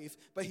grave,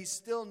 but he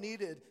still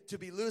needed to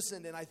be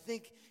loosened. And I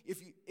think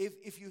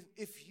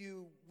if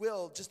you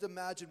will, just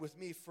imagine with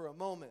me for a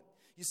moment.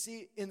 You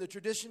see, in the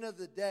tradition of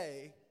the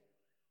day,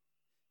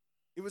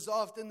 it was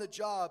often the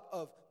job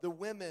of the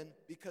women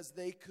because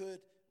they could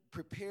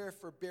prepare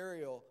for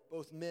burial,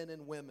 both men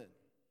and women.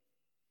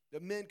 The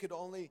men could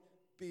only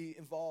be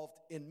involved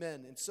in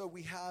men. And so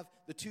we have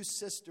the two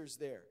sisters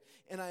there.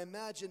 And I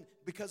imagine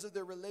because of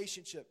their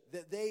relationship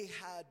that they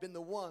had been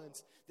the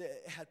ones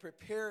that had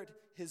prepared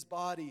his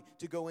body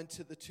to go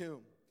into the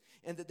tomb.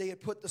 And that they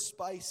had put the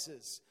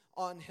spices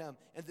on him,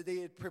 and that they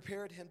had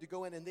prepared him to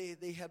go in, and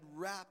they had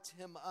wrapped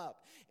him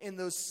up. And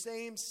those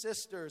same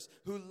sisters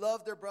who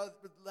loved their brother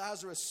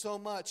Lazarus so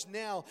much,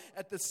 now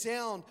at the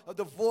sound of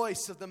the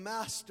voice of the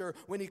Master,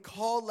 when he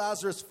called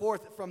Lazarus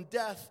forth from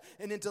death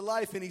and into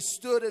life, and he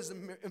stood as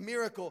a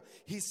miracle,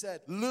 he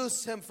said,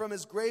 loose him from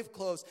his grave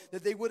clothes,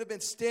 that they would have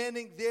been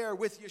standing there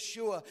with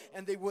Yeshua,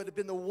 and they would have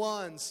been the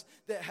ones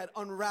that had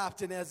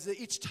unwrapped. And as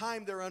each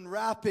time they're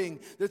unwrapping,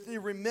 they're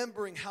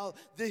remembering how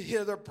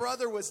their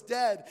brother was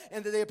dead,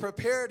 and that they had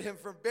prepared him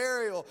for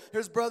burial.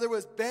 His brother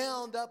was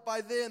bound up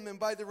by them and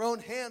by their own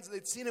hands.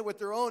 They'd seen it with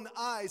their own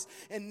eyes.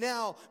 And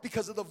now,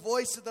 because of the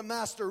voice of the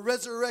Master,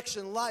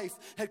 resurrection life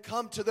had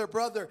come to their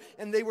brother.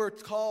 And they were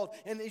called,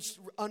 and each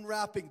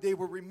unwrapping, they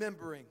were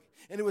remembering.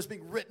 And it was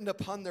being written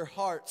upon their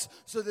hearts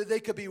so that they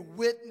could be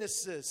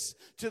witnesses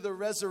to the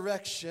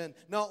resurrection,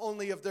 not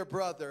only of their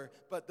brother,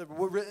 but the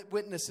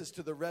witnesses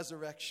to the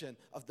resurrection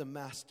of the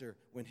Master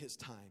when his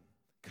time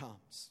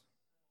comes.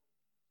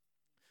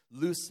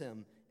 Loose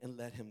him and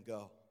let him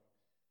go.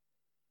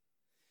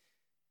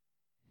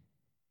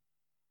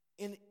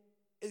 And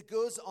it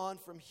goes on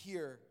from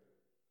here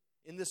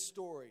in this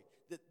story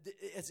that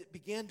as it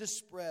began to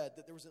spread,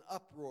 that there was an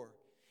uproar,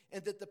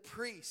 and that the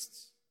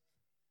priests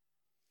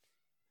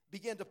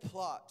began to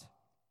plot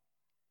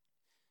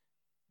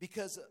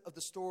because of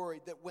the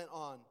story that went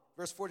on.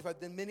 Verse 45,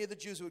 then many of the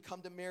Jews who had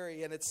come to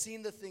Mary and had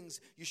seen the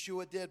things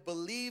Yeshua did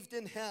believed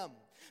in him.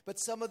 But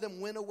some of them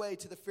went away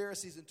to the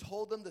Pharisees and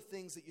told them the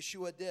things that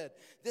Yeshua did.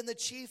 Then the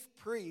chief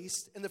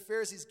priests and the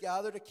Pharisees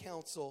gathered a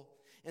council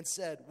and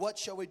said, what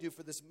shall we do,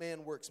 for this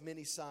man works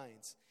many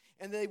signs?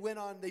 And they went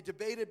on, they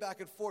debated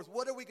back and forth,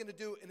 what are we going to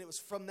do? And it was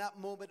from that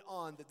moment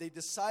on that they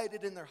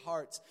decided in their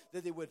hearts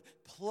that they would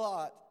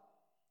plot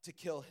to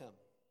kill him.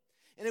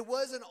 And it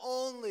wasn't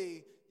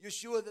only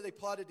Yeshua that they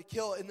plotted to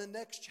kill. In the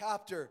next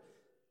chapter,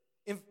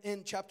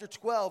 in chapter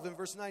 12, in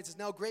verse 9, it says,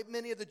 now a great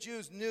many of the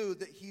Jews knew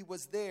that he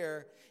was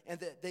there, and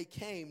that they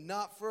came,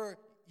 not for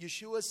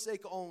Yeshua's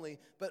sake only,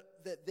 but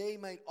that they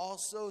might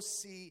also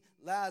see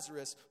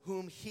Lazarus,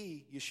 whom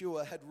he,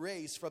 Yeshua, had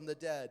raised from the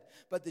dead.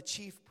 But the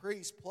chief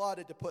priests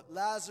plotted to put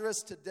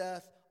Lazarus to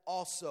death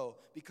also,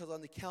 because on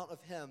the account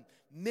of him,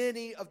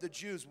 many of the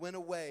Jews went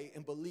away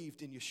and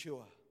believed in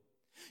Yeshua.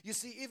 You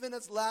see, even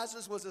as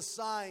Lazarus was a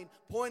sign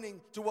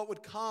pointing to what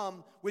would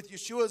come with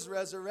Yeshua's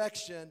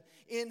resurrection,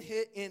 in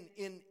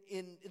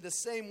the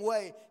same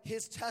way,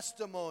 his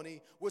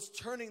testimony was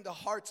turning the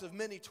hearts of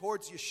many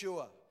towards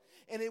Yeshua.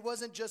 And it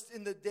wasn't just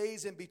in the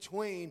days in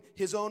between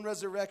his own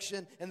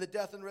resurrection and the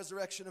death and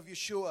resurrection of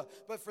Yeshua,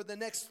 but for the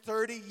next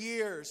 30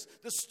 years,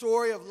 the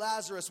story of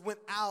Lazarus went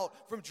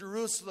out from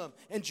Jerusalem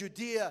and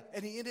Judea,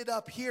 and he ended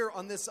up here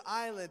on this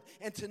island.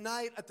 And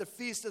tonight at the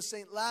Feast of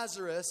St.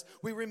 Lazarus,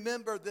 we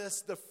remember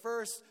this, the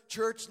first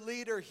church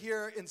leader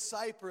here in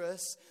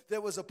Cyprus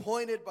that was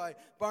appointed by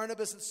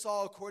Barnabas and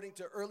Saul according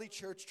to early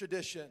church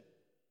tradition,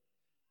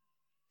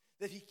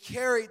 that he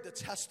carried the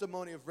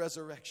testimony of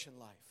resurrection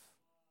life.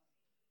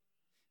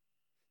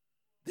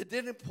 That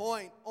didn't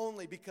point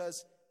only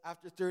because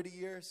after 30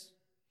 years,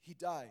 he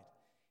died.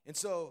 And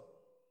so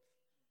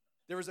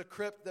there was a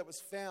crypt that was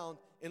found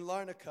in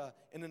Larnaca,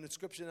 and an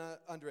inscription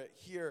under it,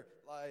 here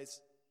lies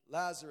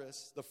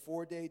Lazarus, the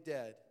 4-day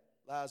dead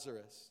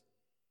Lazarus,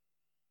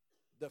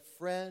 the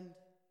friend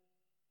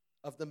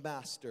of the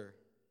Master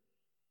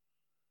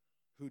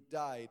who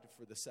died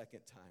for the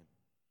second time.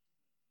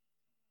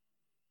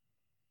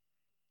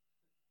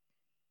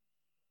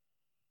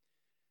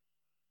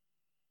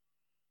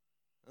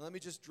 And let me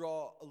just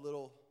draw a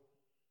little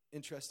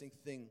interesting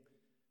thing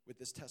with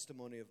this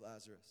testimony of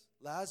Lazarus.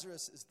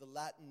 Lazarus is the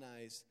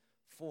Latinized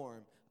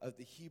form of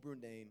the Hebrew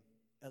name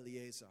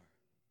Eleazar.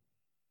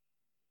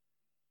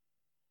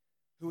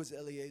 Who was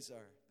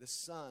Eleazar? The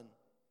son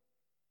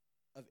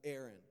of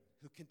Aaron,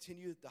 who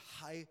continued the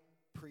high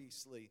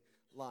priestly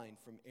line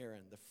from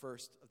Aaron, the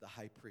first of the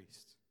high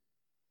priests.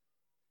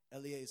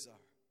 Eleazar.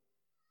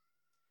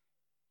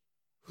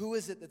 Who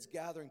is it that's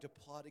gathering to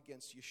plot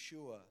against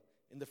Yeshua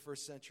in the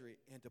first century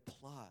and to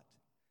plot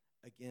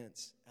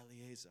against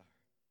Eleazar,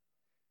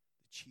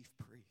 the chief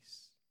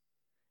priests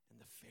and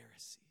the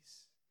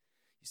Pharisees?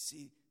 You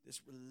see,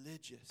 this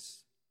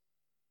religious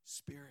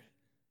spirit,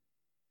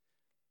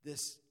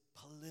 this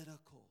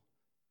political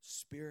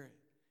spirit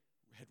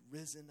had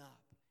risen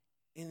up.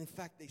 And in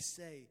fact, they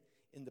say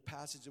in the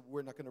passage,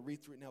 we're not going to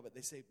read through it now, but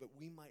they say, but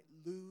we might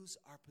lose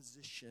our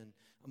position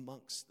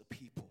amongst the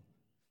people.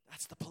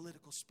 That's the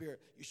political spirit.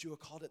 Yeshua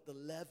called it the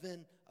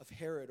leaven of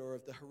Herod, or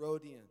of the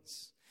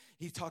Herodians.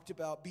 He talked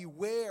about,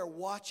 beware,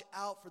 watch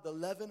out for the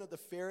leaven of the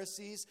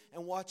Pharisees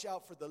and watch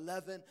out for the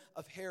leaven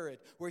of Herod.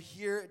 We're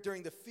here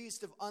during the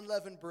Feast of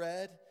Unleavened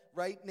Bread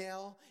right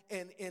now,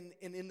 and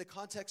in the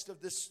context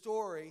of this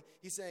story,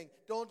 he's saying,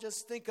 don't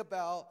just think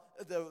about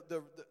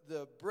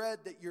the bread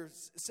that you're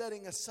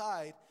setting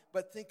aside,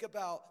 but think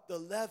about the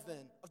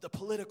leaven of the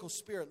political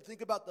spirit.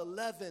 Think about the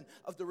leaven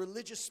of the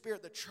religious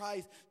spirit that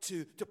tries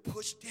to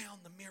push down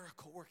the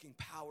miracle-working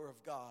power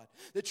of God,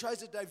 that tries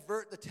to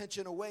divert the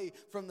attention away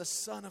from the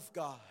Son of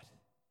God.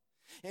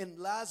 And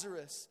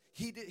Lazarus,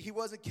 he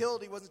wasn't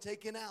killed, he wasn't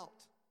taken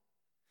out.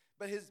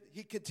 But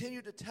he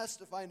continued to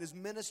testify, and his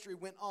ministry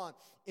went on.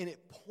 And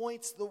it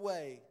points the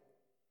way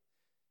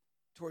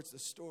towards the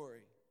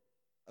story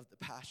of the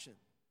passion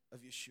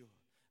of Yeshua,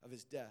 of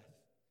his death,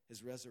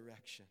 his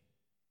resurrection.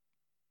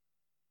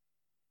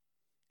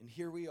 And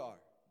here we are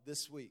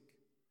this week,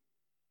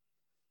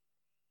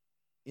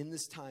 in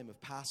this time of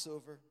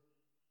Passover,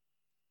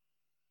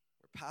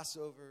 or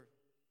Passover,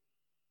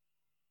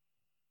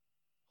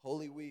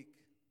 Holy Week,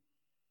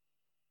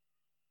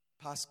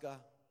 Pascha,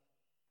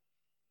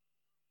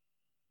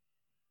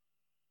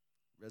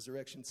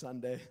 Resurrection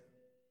Sunday.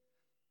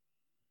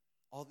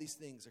 All these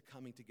things are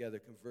coming together,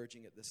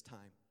 converging at this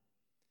time.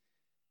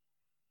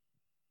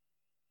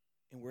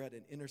 And we're at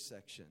an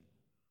intersection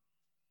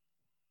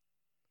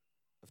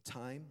of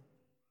time,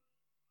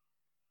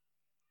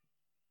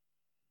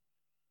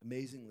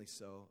 amazingly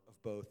so,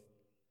 of both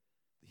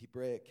the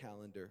Hebraic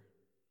calendar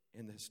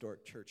and the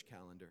historic church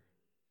calendar,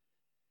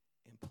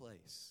 and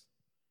place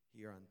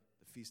here on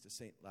the Feast of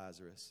St.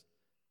 Lazarus,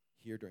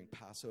 here during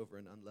Passover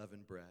and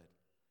unleavened bread,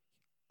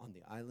 on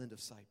the island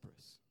of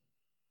Cyprus.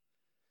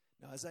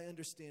 Now, as I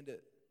understand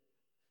it,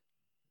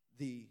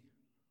 the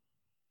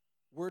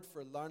word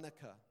for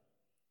Larnaca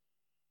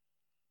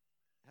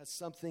has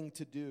something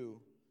to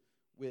do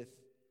with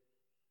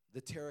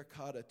the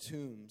terracotta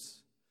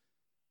tombs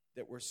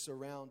that were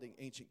surrounding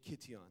ancient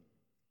Kition.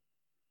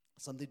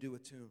 Something to do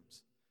with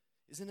tombs.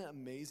 Isn't it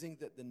amazing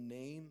that the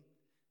name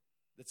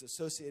that's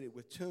associated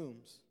with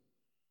tombs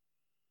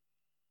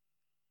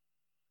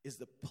is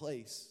the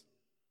place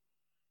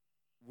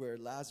where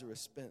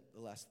Lazarus spent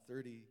the last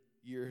 30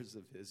 years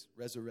of his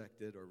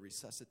resurrected or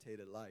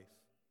resuscitated life,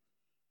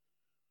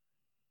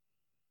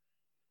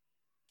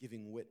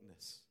 giving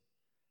witness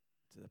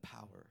to the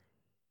power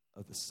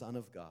of the Son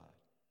of God,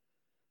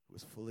 who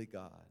was fully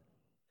God,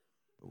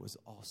 but was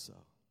also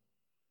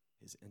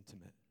his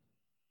intimate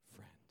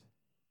friend.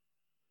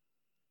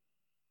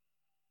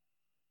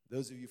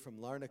 Those of you from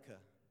Larnaca,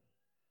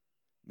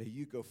 may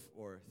you go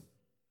forth,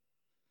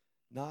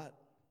 not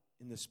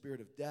in the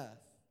spirit of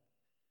death,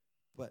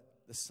 but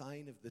the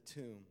sign of the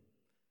tomb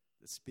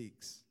that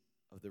speaks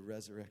of the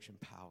resurrection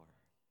power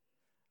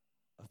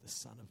of the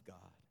Son of God.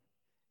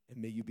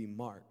 And may you be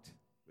marked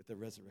with the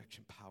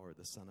resurrection power of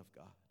the Son of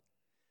God.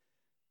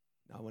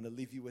 Now I want to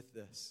leave you with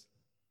this.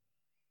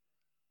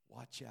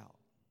 Watch out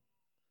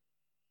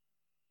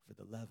for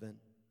the leaven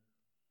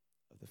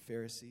of the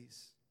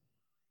Pharisees,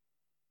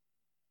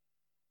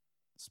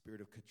 spirit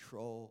of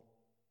control,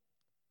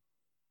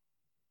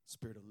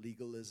 spirit of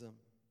legalism.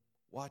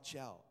 Watch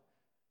out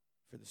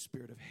for the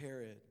spirit of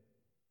Herod,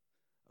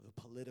 of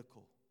the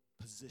political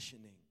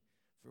positioning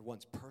for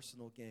one's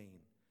personal gain,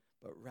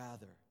 but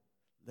rather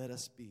let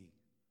us be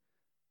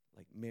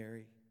like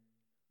Mary,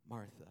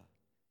 Martha,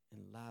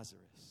 and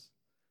Lazarus,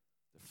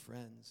 the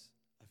friends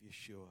of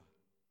Yeshua,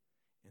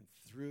 and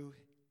through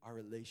our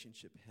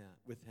relationship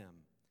with him,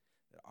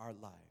 that our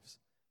lives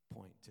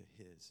point to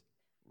his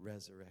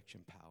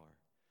resurrection power.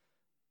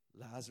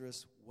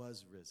 Lazarus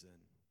was risen.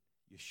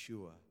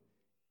 Yeshua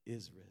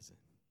is risen.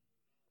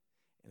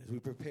 And as we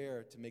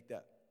prepare to make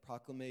that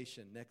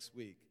proclamation next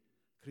week,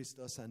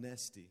 Christos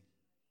Anesti,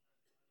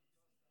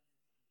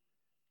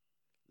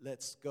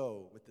 let's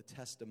go with the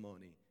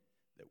testimony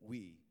that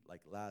we,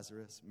 like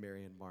Lazarus,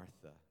 Mary, and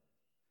Martha,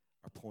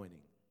 are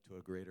pointing to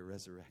a greater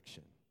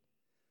resurrection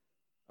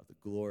of the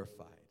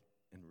glorified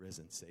and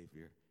risen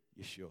Savior,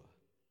 Yeshua.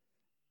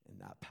 And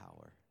that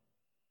power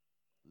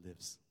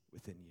lives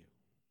within you.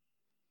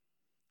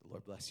 The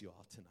Lord bless you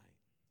all tonight.